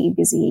busy,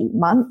 busy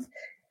month.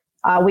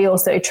 We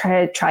also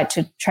tried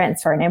to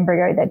transfer an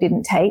embryo that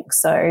didn't take.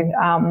 So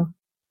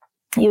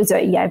it was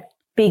a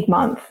big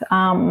month.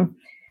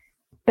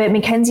 But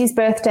Mackenzie's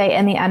birthday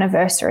and the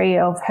anniversary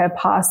of her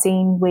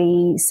passing,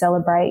 we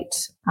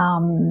celebrate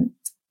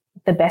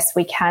the best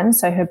we can.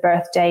 So her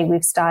birthday,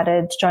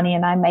 Johnny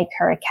and I make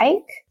her a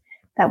cake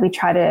that we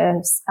try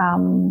to,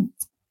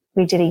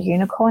 we did a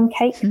unicorn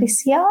cake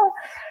this year.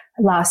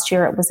 Last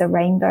year it was a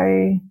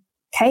rainbow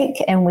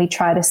cake, and we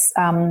try to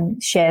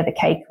share the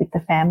cake with the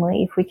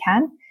family if we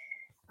can.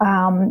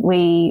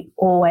 We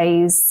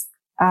always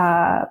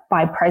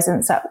buy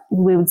presents that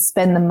we would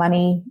spend the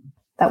money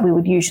that we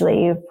would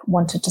usually have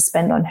wanted to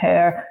spend on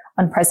her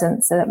on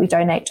presents so that we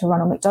donate to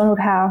Ronald McDonald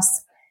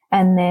House.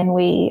 And then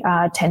we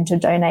tend to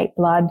donate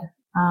blood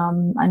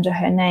under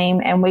her name.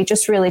 And we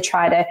just really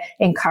try to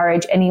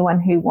encourage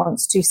anyone who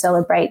wants to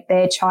celebrate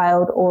their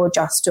child or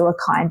just do a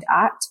kind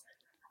act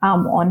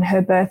on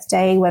her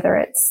birthday, whether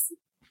it's,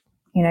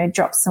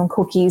 drop some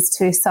cookies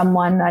to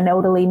someone, an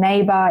elderly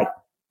neighbor,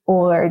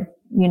 or,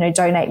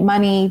 donate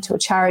money to a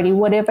charity,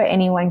 whatever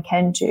anyone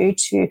can do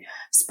to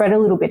spread a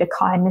little bit of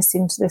kindness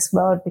into this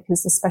world,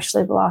 because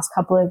especially the last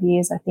couple of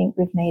years, I think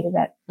we've needed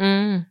it.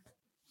 Mm.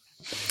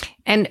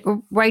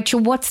 And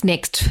Rachel, what's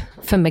next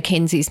for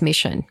Mackenzie's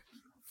mission?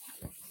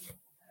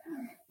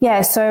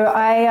 Yeah, so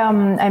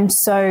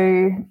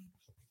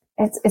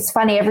it's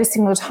funny, every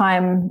single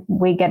time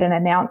we get an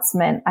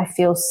announcement, I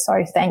feel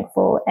so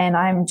thankful and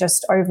I'm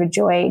just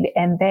overjoyed,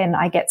 and then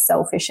I get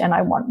selfish and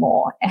I want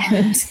more.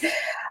 And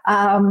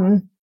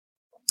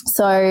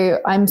so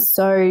I'm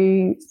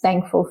so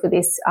thankful for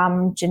this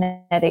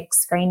genetic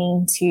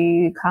screening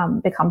to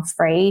become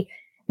free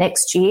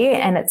next year,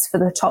 and it's for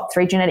the top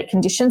 3 genetic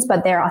conditions,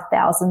 but there are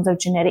thousands of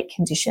genetic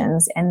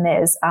conditions, and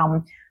there's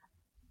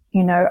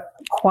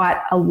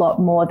quite a lot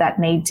more that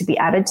need to be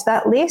added to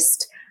that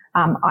list.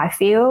 I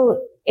feel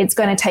it's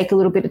going to take a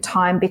little bit of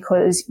time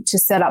because to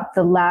set up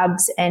the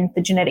labs and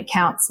the genetic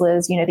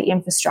counselors, the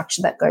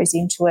infrastructure that goes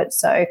into it.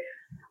 So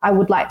I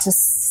would like to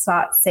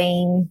start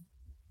seeing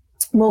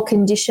more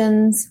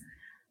conditions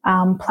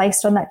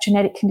placed on that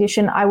genetic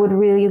condition. I would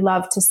really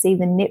love to see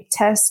the NIP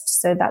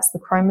test. So that's the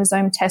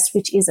chromosome test,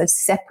 which is a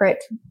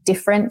separate,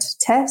 different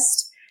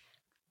test.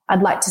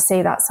 I'd like to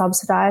see that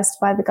subsidized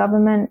by the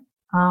government.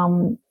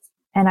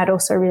 And I'd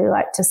also really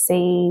like to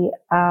see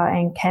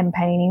and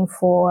campaigning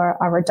for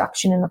a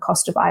reduction in the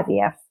cost of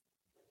IVF,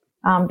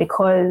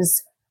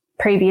 because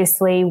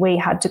previously we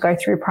had to go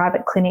through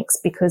private clinics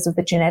because of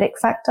the genetic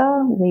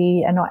factor.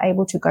 We are not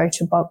able to go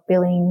to bulk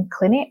billing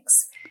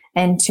clinics,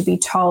 and to be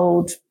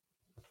told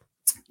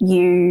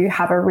you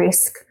have a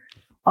risk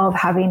of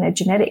having a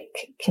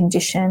genetic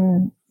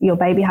condition, your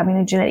baby having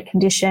a genetic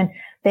condition,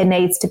 there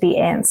needs to be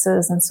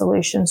answers and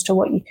solutions to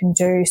what you can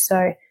do.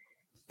 So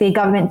the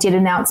government did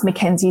announce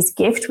Mackenzie's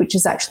Gift, which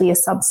is actually a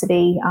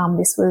subsidy.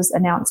 This was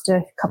announced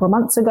a couple of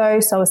months ago.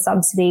 So a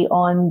subsidy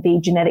on the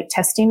genetic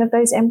testing of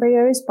those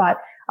embryos, but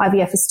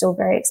IVF is still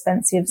very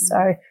expensive.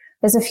 So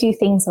there's a few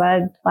things that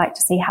I'd like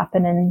to see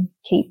happen and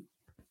keep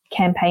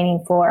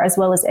campaigning for, as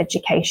well as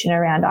education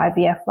around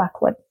IVF,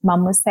 like what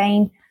Mum was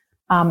saying,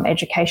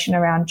 education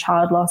around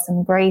child loss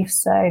and grief.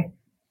 So,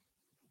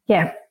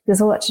 yeah,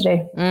 there's a lot to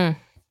do.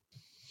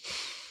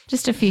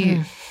 Just a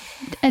few.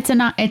 It's a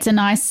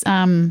nice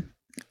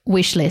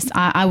wish list.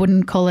 I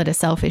wouldn't call it a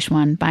selfish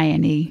one by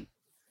any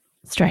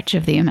stretch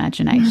of the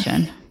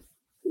imagination.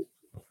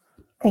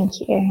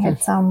 Thank you.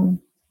 It's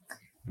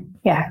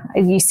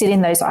you sit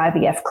in those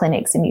IVF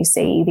clinics and you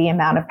see the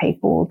amount of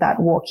people that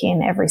walk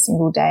in every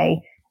single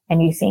day,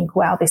 and you think,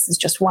 wow, this is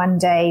just one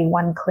day,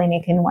 one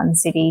clinic in one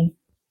city.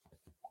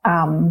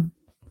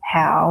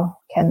 How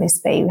can this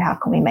be? How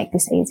can we make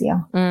this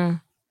easier?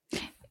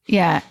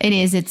 Yeah, it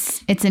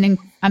is.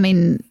 I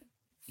mean,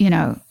 you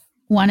know,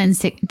 1 in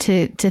 6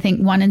 to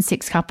think 1 in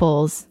 6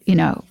 couples, you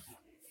know,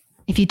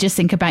 if you just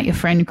think about your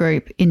friend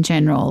group in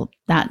general,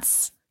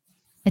 it's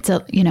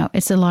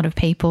a lot of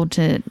people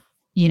to,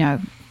 you know,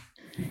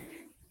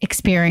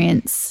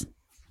 experience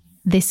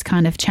this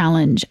kind of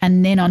challenge.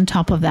 And then on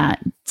top of that,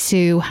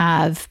 to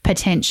have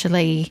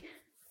potentially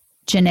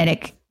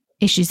genetic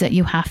issues that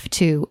you have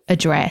to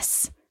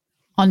address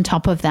on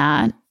top of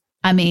that.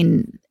 I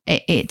mean,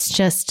 it's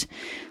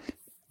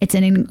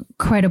an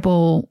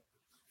incredible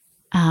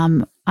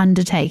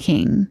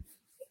undertaking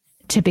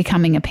to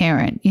becoming a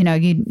parent. You know,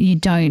 you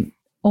don't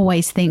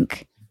always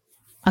think,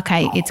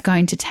 okay, it's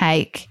going to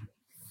take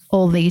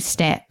all these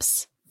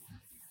steps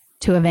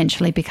to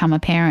eventually become a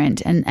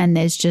parent. And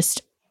there's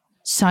just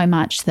so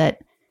much that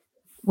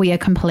we are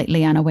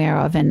completely unaware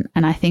of. And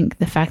I think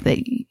the fact that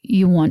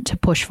you want to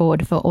push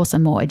forward for also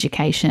more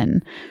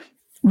education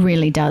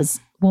really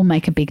will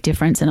make a big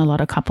difference in a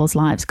lot of couples'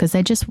 lives, because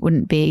they just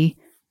wouldn't be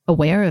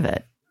aware of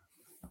it.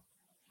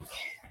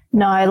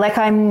 No, like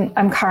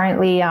I'm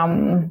currently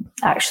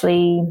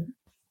actually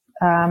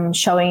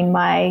showing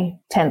my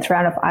 10th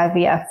round of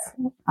IVF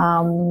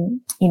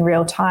in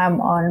real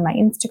time on my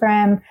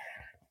Instagram.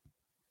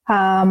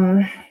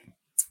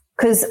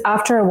 Because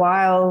after a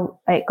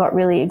while, it got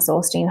really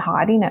exhausting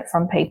hiding it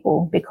from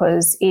people,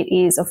 because it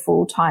is a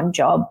full-time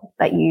job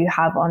that you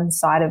have on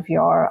side of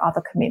your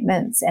other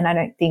commitments. And I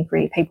don't think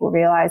people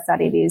realize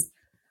that it is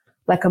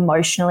like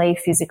emotionally,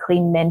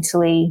 physically,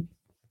 mentally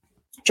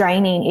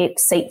draining. It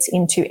seeps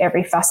into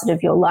every facet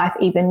of your life,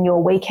 even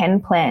your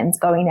weekend plans,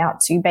 going out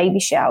to baby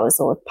showers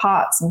or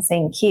parks and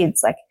seeing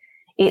kids. Like,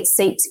 it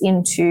seeps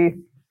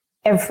into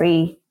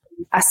every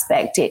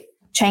aspect. It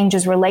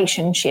changes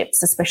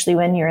relationships, especially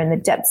when you're in the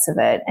depths of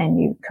it and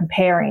you're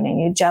comparing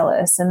and you're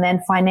jealous. And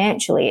then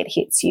financially it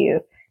hits you,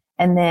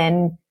 and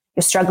then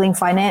you're struggling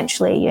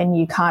financially and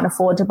you can't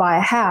afford to buy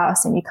a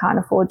house and you can't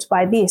afford to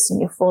buy this and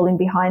you're falling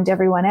behind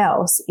everyone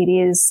else. It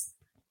is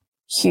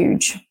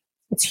huge.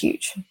 It's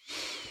huge.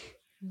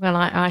 Well,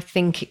 I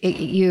think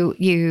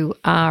you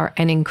are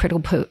an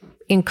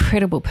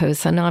incredible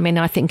person. I mean,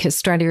 I think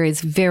Australia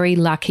is very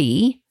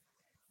lucky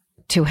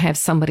to have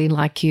somebody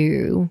like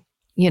you,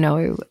 you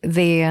know,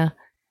 there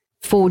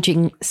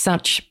forging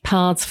such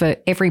paths for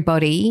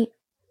everybody,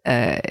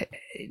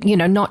 you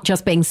know, not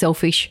just being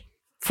selfish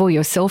for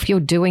yourself. You're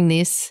doing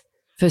this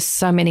for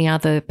so many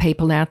other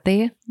people out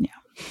there. Yeah.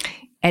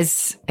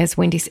 As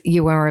Wendy said,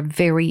 you are a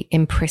very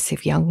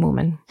impressive young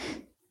woman.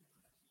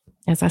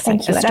 As I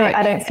said, thank you.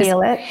 I don't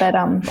feel it, but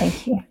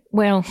thank you.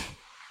 Well,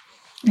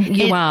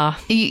 you are.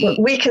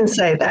 We can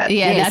say that.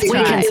 Yeah, yes, that's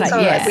right. It's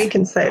all right. We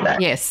can say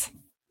that. Yes.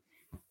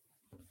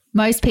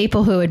 Most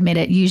people who admit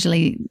it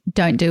usually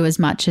don't do as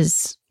much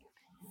as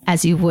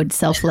you would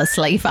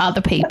selflessly for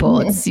other people.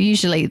 It's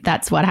usually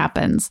that's what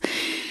happens.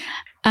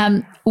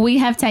 We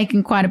have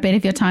taken quite a bit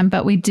of your time,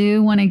 but we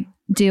do want to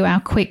do our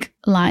quick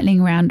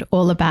lightning round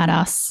all about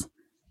us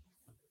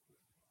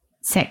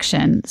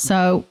section.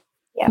 So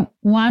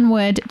one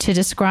word to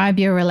describe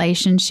your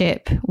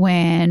relationship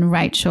when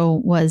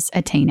Rachael was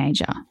a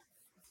teenager.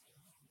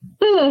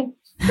 Oh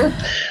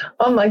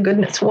my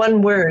goodness,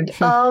 one word.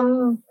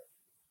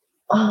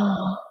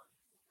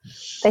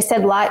 They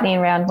said lightning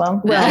round,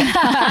 Mum. Well,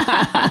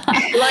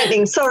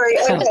 lightning, sorry.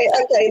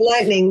 Okay.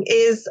 Lightning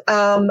is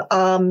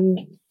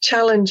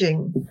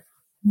challenging.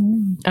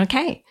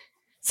 Okay.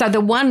 So the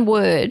one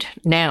word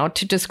now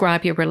to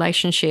describe your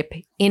relationship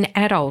in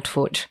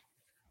adulthood.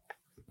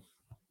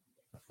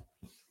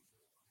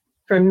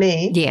 For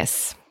me?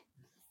 Yes.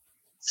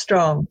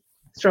 Strong.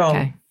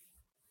 Okay.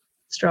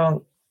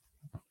 Strong.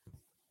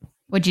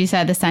 Would you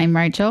say the same,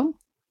 Rachael?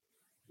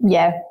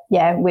 Yeah.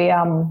 We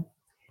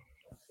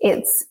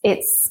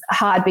it's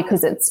hard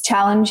because it's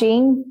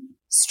challenging,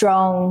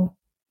 strong,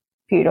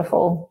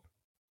 beautiful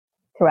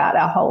throughout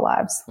our whole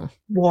lives.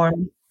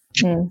 Warm.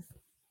 Mm.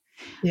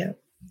 Yeah.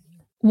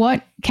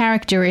 What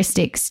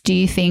characteristics do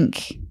you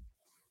think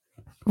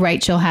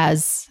Rachael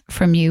has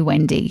from you,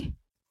 Wendy?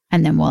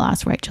 And then we'll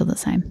ask Rachael the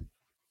same.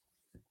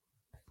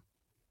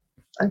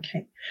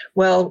 Okay.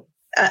 Well,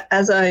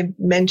 as I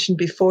mentioned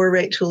before,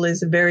 Rachael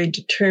is a very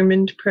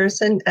determined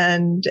person,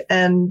 and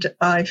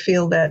I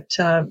feel that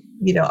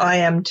I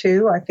am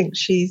too. I think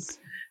she's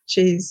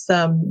if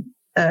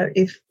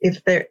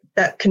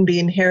that can be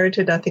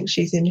inherited, I think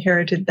she's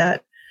inherited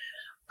that.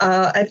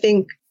 I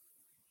think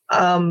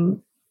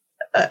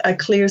a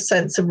clear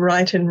sense of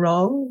right and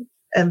wrong,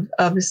 and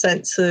of a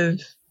sense of,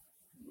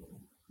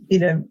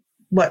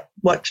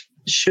 what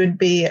should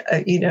be,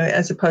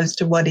 as opposed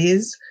to what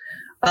is.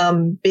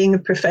 Being a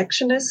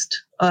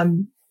perfectionist,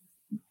 I'm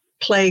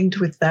plagued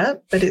with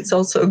that, but it's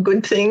also a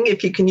good thing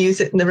if you can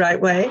use it in the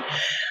right way.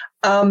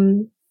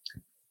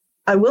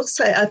 I will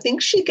say, I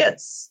think she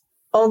gets,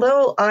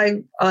 although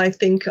I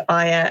think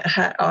I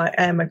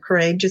am a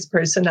courageous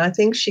person, I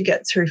think she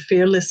gets her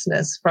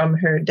fearlessness from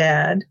her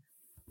dad.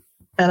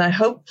 And I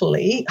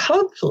hopefully,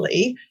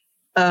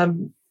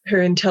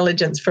 her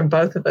intelligence from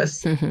both of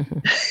us.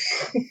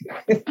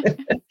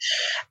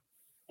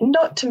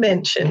 Not to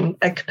mention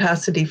a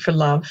capacity for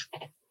love.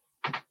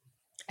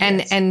 And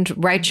Yes. and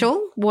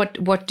Rachael, what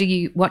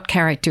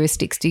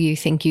characteristics do you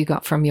think you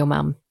got from your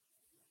mum?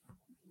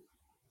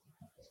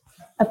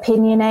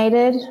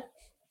 Opinionated,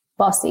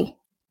 bossy.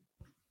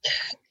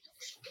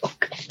 Oh,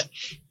 God.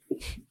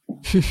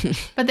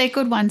 But they're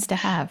good ones to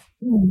have.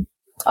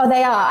 Oh,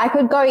 they are. I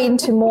could go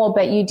into more,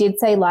 but you did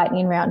say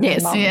lightning round.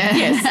 Yes, Mum. yeah.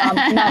 Yes.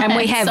 No, and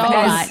we have It's all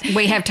right.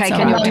 we have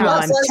taken all your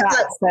right. time.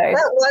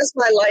 That was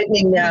my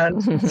lightning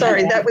round.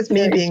 Sorry, that was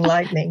me being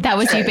lightning. That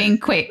was you being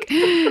quick.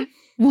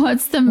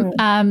 What's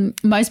the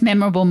most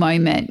memorable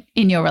moment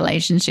in your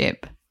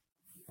relationship?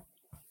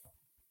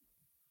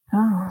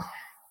 Oh.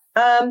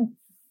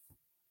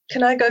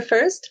 Can I go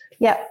first?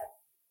 Yep.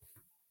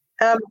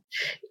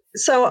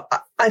 So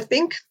I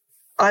think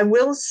I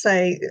will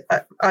say,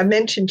 I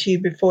mentioned to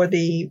you before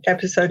the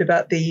episode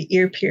about the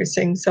ear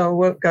piercing, so I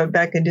won't go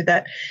back into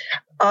that.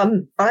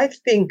 I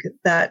think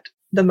that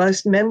the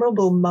most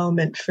memorable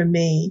moment for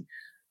me,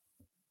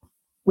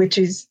 which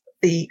is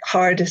the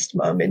hardest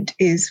moment,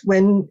 is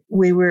when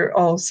we were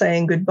all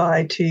saying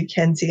goodbye to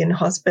Kenzie in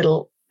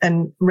hospital,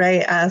 and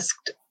Ray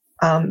asked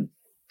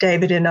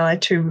David and I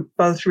to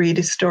both read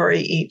a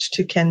story each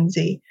to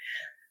Kenzie.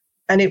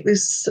 And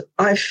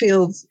I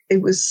feel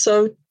it was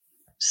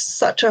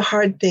such a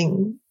hard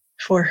thing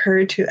for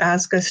her to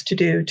ask us to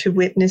do, to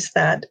witness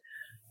that.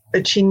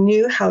 But she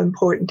knew how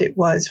important it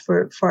was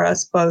for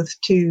us both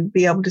to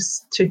be able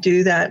to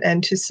do that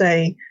and to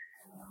say,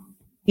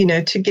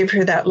 to give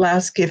her that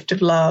last gift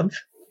of love.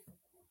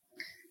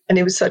 And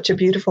it was such a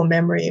beautiful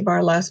memory of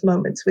our last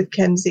moments with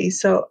Kenzie.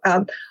 So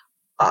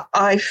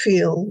I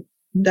feel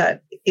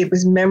that it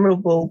was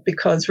memorable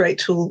because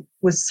Rachael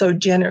was so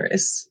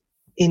generous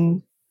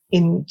in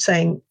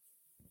saying,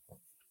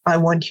 I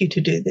want you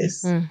to do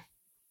this.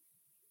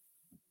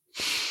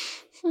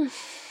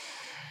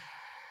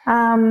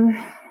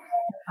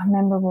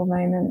 Memorable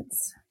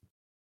moments.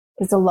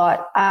 There's a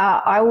lot.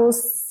 I will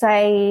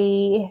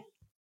say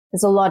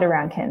there's a lot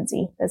around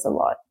Kenzie. There's a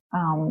lot.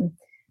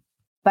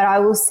 But I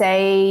will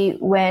say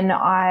when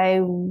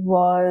I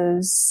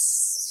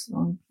was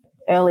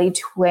early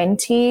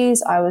 20s,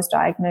 I was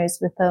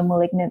diagnosed with a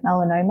malignant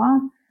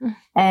melanoma.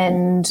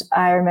 And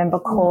I remember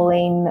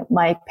calling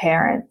my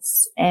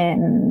parents,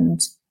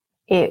 and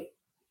I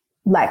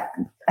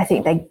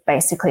think they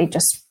basically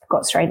just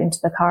got straight into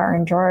the car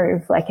and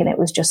drove, and it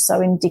was just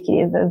so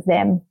indicative of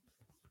them.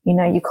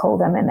 You call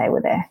them and they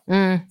were there.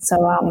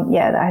 So, I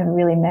have a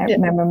really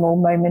memorable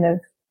moment of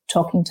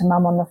talking to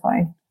Mum on the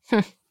phone.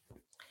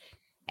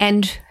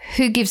 And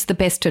who gives the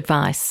best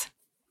advice?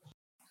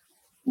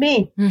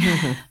 Me.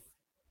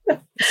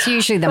 It's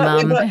usually the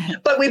mum.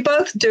 But we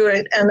both do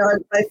it, and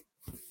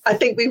I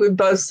think we would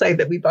both say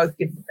that we both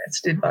give the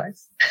best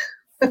advice.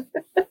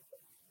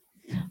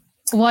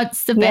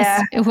 What's the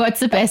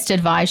best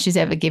advice she's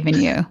ever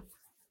given you?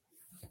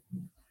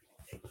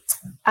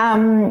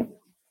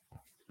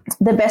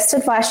 The best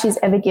advice she's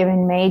ever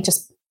given me,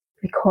 just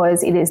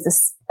because it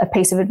is a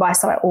piece of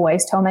advice that I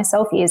always tell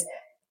myself, is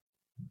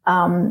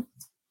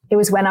it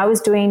was when I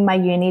was doing my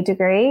uni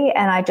degree,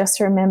 and I just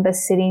remember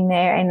sitting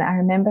there, and I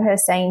remember her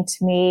saying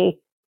to me,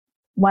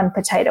 one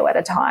potato at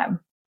a time,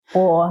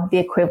 or the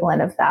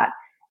equivalent of that.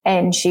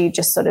 And she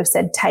just sort of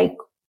said,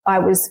 I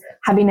was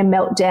having a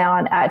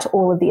meltdown at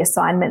all of the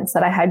assignments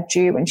that I had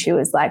due, and she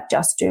was like,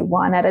 just do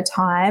one at a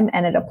time,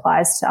 and it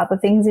applies to other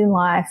things in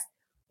life.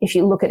 If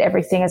you look at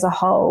everything as a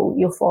whole,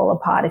 you'll fall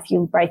apart. If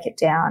you break it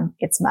down,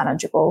 it's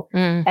manageable.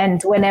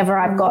 And whenever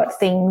I've got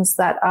things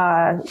that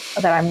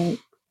I'm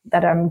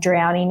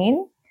drowning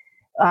in,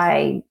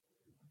 I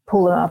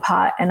pull them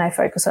apart and I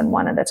focus on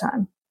one at a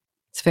time.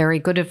 It's very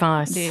good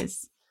advice. It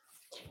is.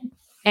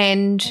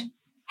 And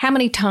how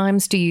many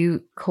times do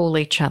you call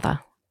each other?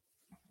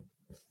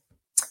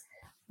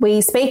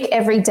 We speak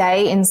every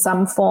day in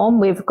some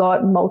form. We've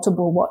got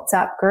multiple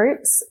WhatsApp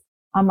groups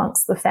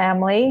amongst the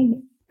family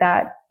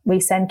that we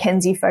send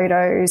Kenzie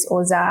photos,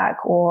 or Zach,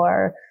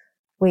 or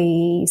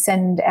we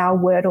send our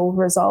Wordle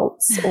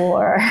results,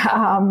 or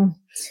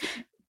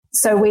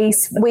so we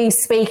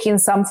speak in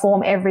some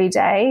form every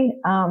day.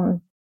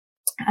 And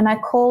I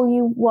call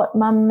you,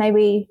 Mum,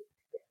 maybe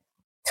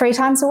 3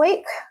 times a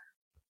week,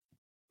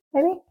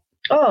 maybe?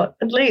 Oh,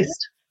 at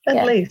least.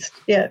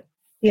 Yeah.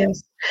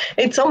 Yes.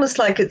 It's almost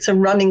like it's a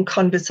running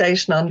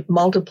conversation on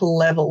multiple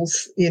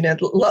levels,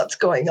 lots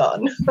going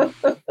on.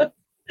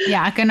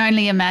 Yeah, I can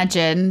only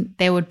imagine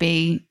there would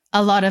be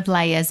a lot of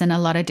layers and a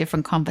lot of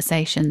different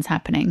conversations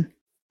happening.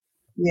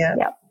 Yeah.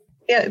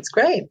 Yeah, it's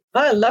great.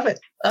 I love it.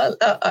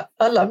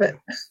 I love it.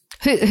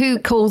 Who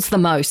calls the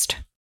most?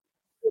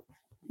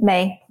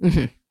 Me.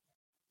 Mm-hmm.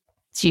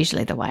 It's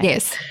usually the way.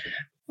 Yes.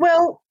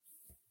 Well,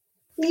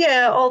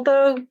 yeah,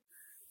 although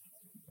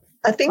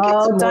I think it's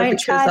more don't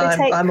because try to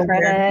take I'm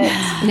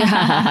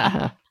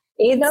aware.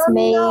 It's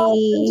me. No,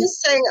 I'm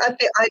just saying I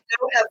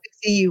don't have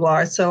the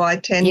CUR, so I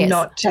tend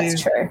not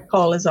to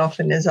call as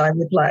often as I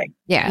would like.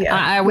 Yeah.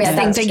 I always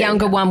think the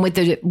younger one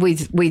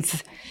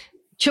with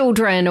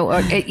children,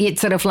 or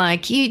it's sort of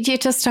like you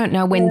just don't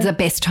know when's the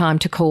best time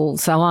to call.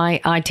 So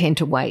I tend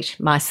to wait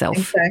myself.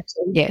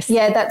 Exactly. Yes.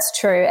 Yeah, that's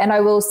true. And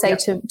I will say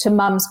to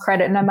Mum's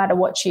credit, no matter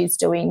what she's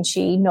doing,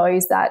 she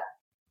knows that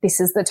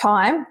this is the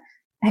time.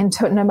 And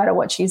no matter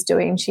what she's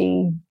doing,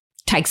 she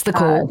takes the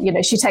call.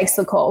 She takes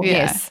the call. Yeah.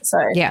 Yes. So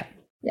Yeah.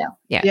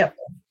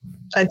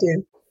 I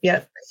do.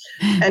 Yeah.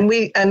 And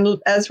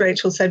as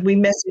Rachael said, we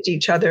message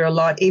each other a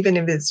lot, even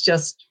if it's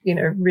just,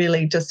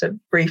 really just a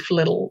brief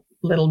little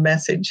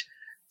message.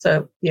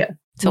 So yeah.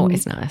 It's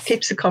always nice.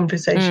 Keeps the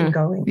conversation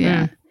going.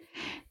 Yeah.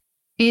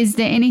 Is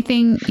there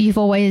anything you've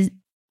always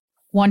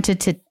wanted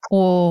to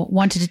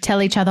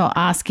tell each other or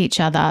ask each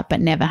other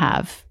but never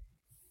have?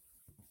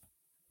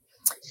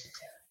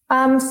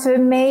 For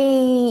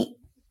me,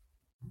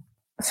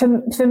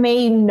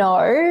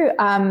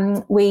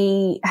 no.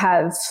 We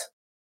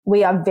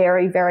are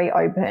very, very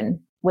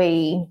open.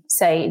 We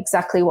say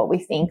exactly what we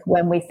think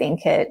when we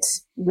think it.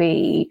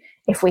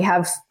 If we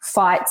have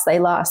fights, they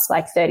last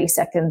like 30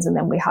 seconds and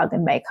then we hug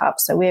and make up.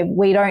 So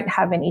we don't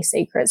have any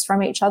secrets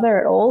from each other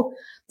at all.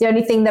 The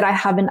only thing that I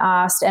haven't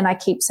asked, and I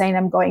keep saying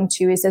I'm going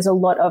to, is there's a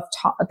lot of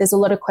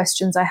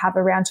questions I have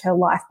around her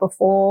life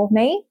before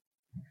me.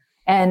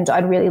 And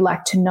I'd really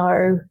like to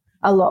know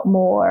a lot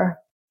more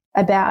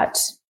about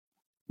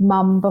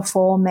Mum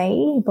before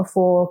me,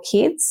 before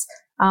kids.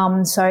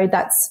 So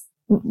that's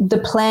the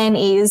plan,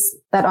 is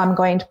that I'm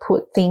going to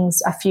put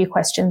a few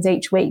questions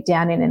each week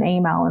down in an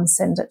email and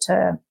send it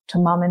to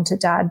Mum and to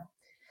Dad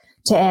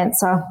to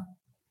answer.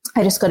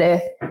 I just got to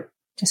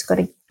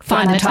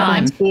find the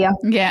time. Yeah.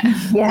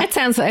 That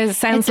sounds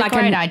like a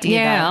great idea.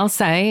 Yeah, though. I'll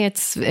say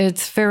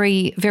it's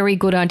very, very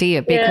good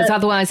idea, because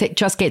otherwise it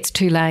just gets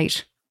too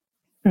late.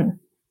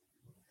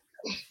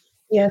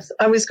 Yes,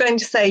 I was going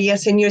to say,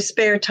 yes, in your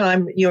spare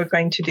time, you're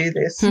going to do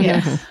this.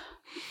 Yes.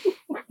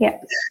 Yeah.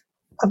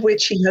 Of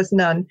which she has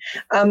none.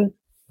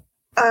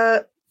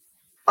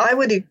 I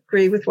would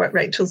agree with what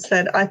Rachael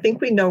said. I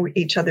think we know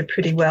each other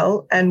pretty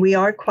well, and we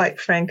are quite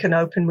frank and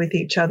open with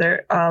each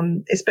other,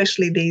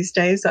 especially these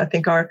days. I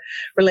think our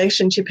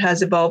relationship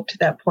has evolved to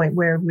that point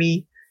where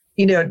we,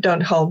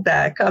 don't hold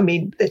back. I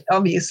mean,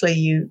 obviously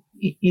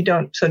you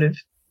don't sort of,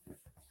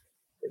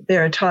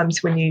 there are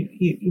times when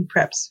you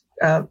perhaps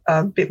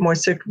a bit more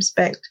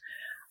circumspect.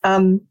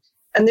 And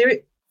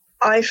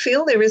I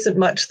feel there isn't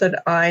much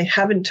that I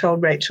haven't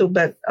told Rachael,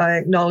 but I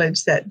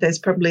acknowledge that there's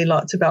probably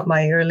lots about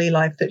my early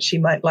life that she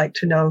might like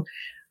to know.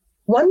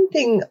 One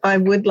thing I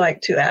would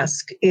like to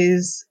ask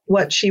is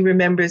what she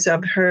remembers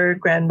of her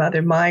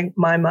grandmother, my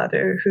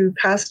mother, who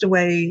passed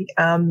away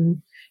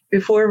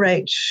before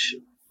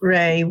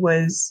Ray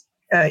was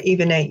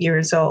even 8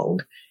 years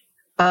old.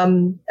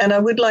 And I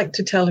would like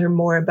to tell her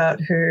more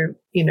about her,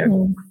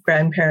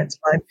 grandparents,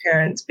 my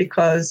parents,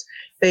 because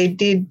they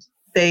did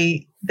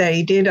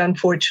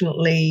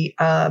unfortunately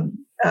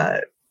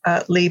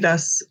leave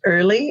us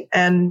early,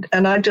 and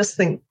I just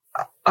think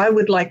I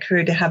would like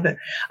her to have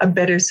a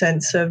better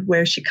sense of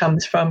where she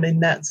comes from, in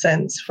that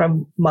sense,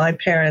 from my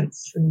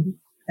parents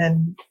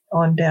and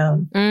on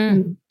down.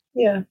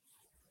 Yeah.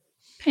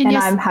 And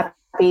I'm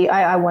happy.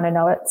 I want to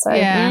know it. So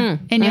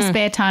in your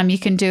spare time, you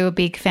can do a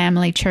big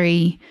family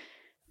tree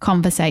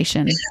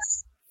conversation.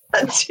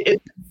 That's it.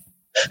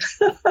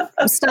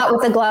 Start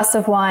with a glass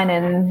of wine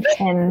and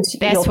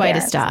best way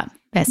to start.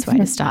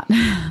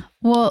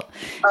 Well,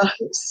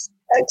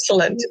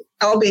 excellent.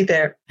 I'll be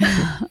there.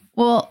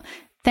 Well,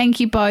 thank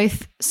you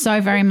both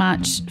so very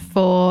much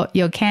for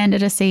your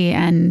candidacy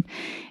and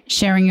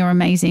sharing your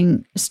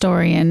amazing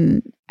story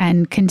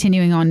and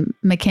continuing on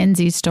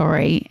Mackenzie's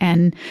story.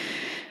 And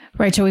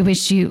Rachael, we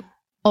wish you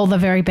all the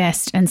very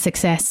best and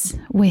success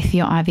with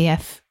your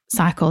IVF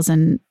cycles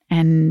and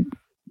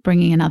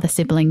bringing another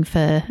sibling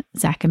for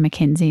Zach and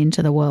Mackenzie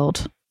into the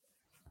world.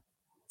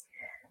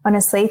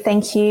 Honestly,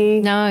 thank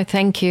you. No,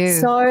 thank you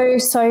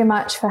so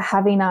much for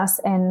having us,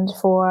 and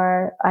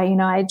for,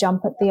 I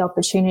jump at the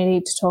opportunity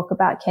to talk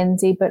about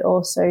Kenzie, but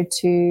also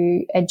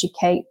to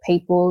educate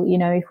people.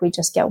 If we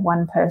just get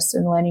one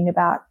person learning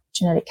about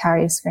genetic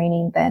carrier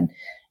screening, then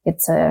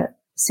it's a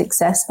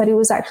success. But it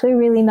was actually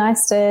really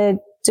nice to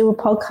do a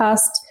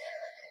podcast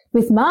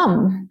with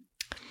Mum.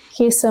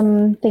 Hear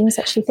some things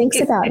that she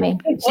thinks about me.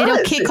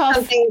 It'll kick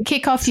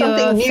off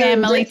your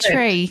family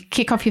tree.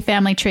 Kick off your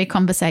family tree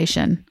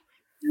conversation.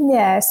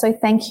 Yeah, so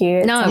thank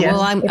you. No,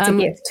 well, it's a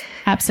gift.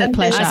 Absolute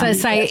pleasure. As I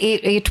say,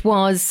 it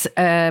was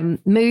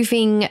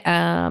moving,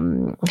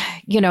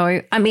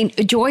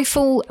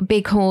 joyful,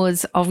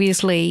 because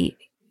obviously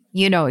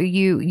You know,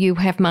 you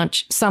have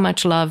so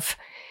much love,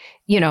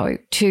 you know,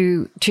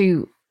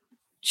 to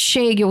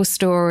share your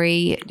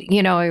story,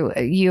 you know,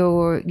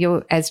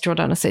 your as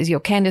Jordana says, your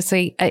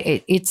candidacy.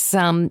 It's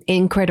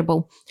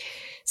incredible.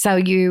 So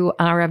you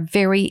are a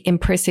very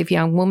impressive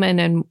young woman,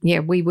 and yeah,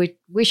 we would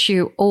wish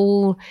you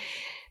all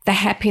the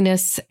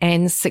happiness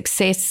and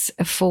success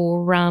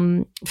for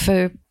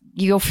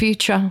your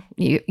future,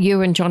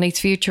 you and Johnny's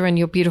future, and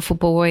your beautiful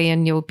boy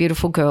and your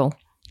beautiful girl.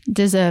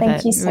 Deserve Thank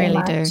it. you so really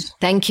much. do.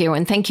 Thank you.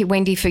 And thank you,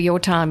 Wendy, for your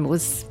time. It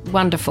was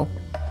wonderful.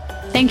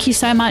 Thank you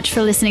so much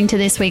for listening to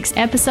this week's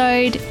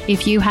episode.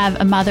 If you have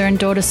a mother and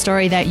daughter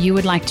story that you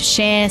would like to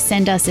share,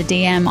 send us a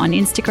DM on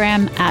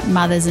Instagram at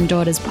Mothers and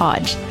Daughters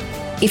Pod.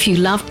 If you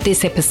loved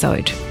this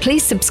episode,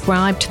 please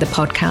subscribe to the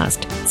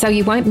podcast so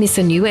you won't miss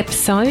a new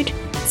episode.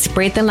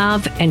 Spread the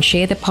love and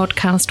share the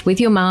podcast with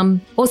your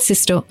mum or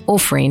sister or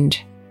friend.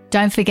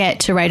 Don't forget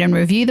to rate and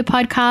review the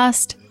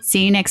podcast.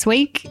 See you next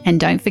week, and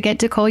don't forget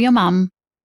to call your mum.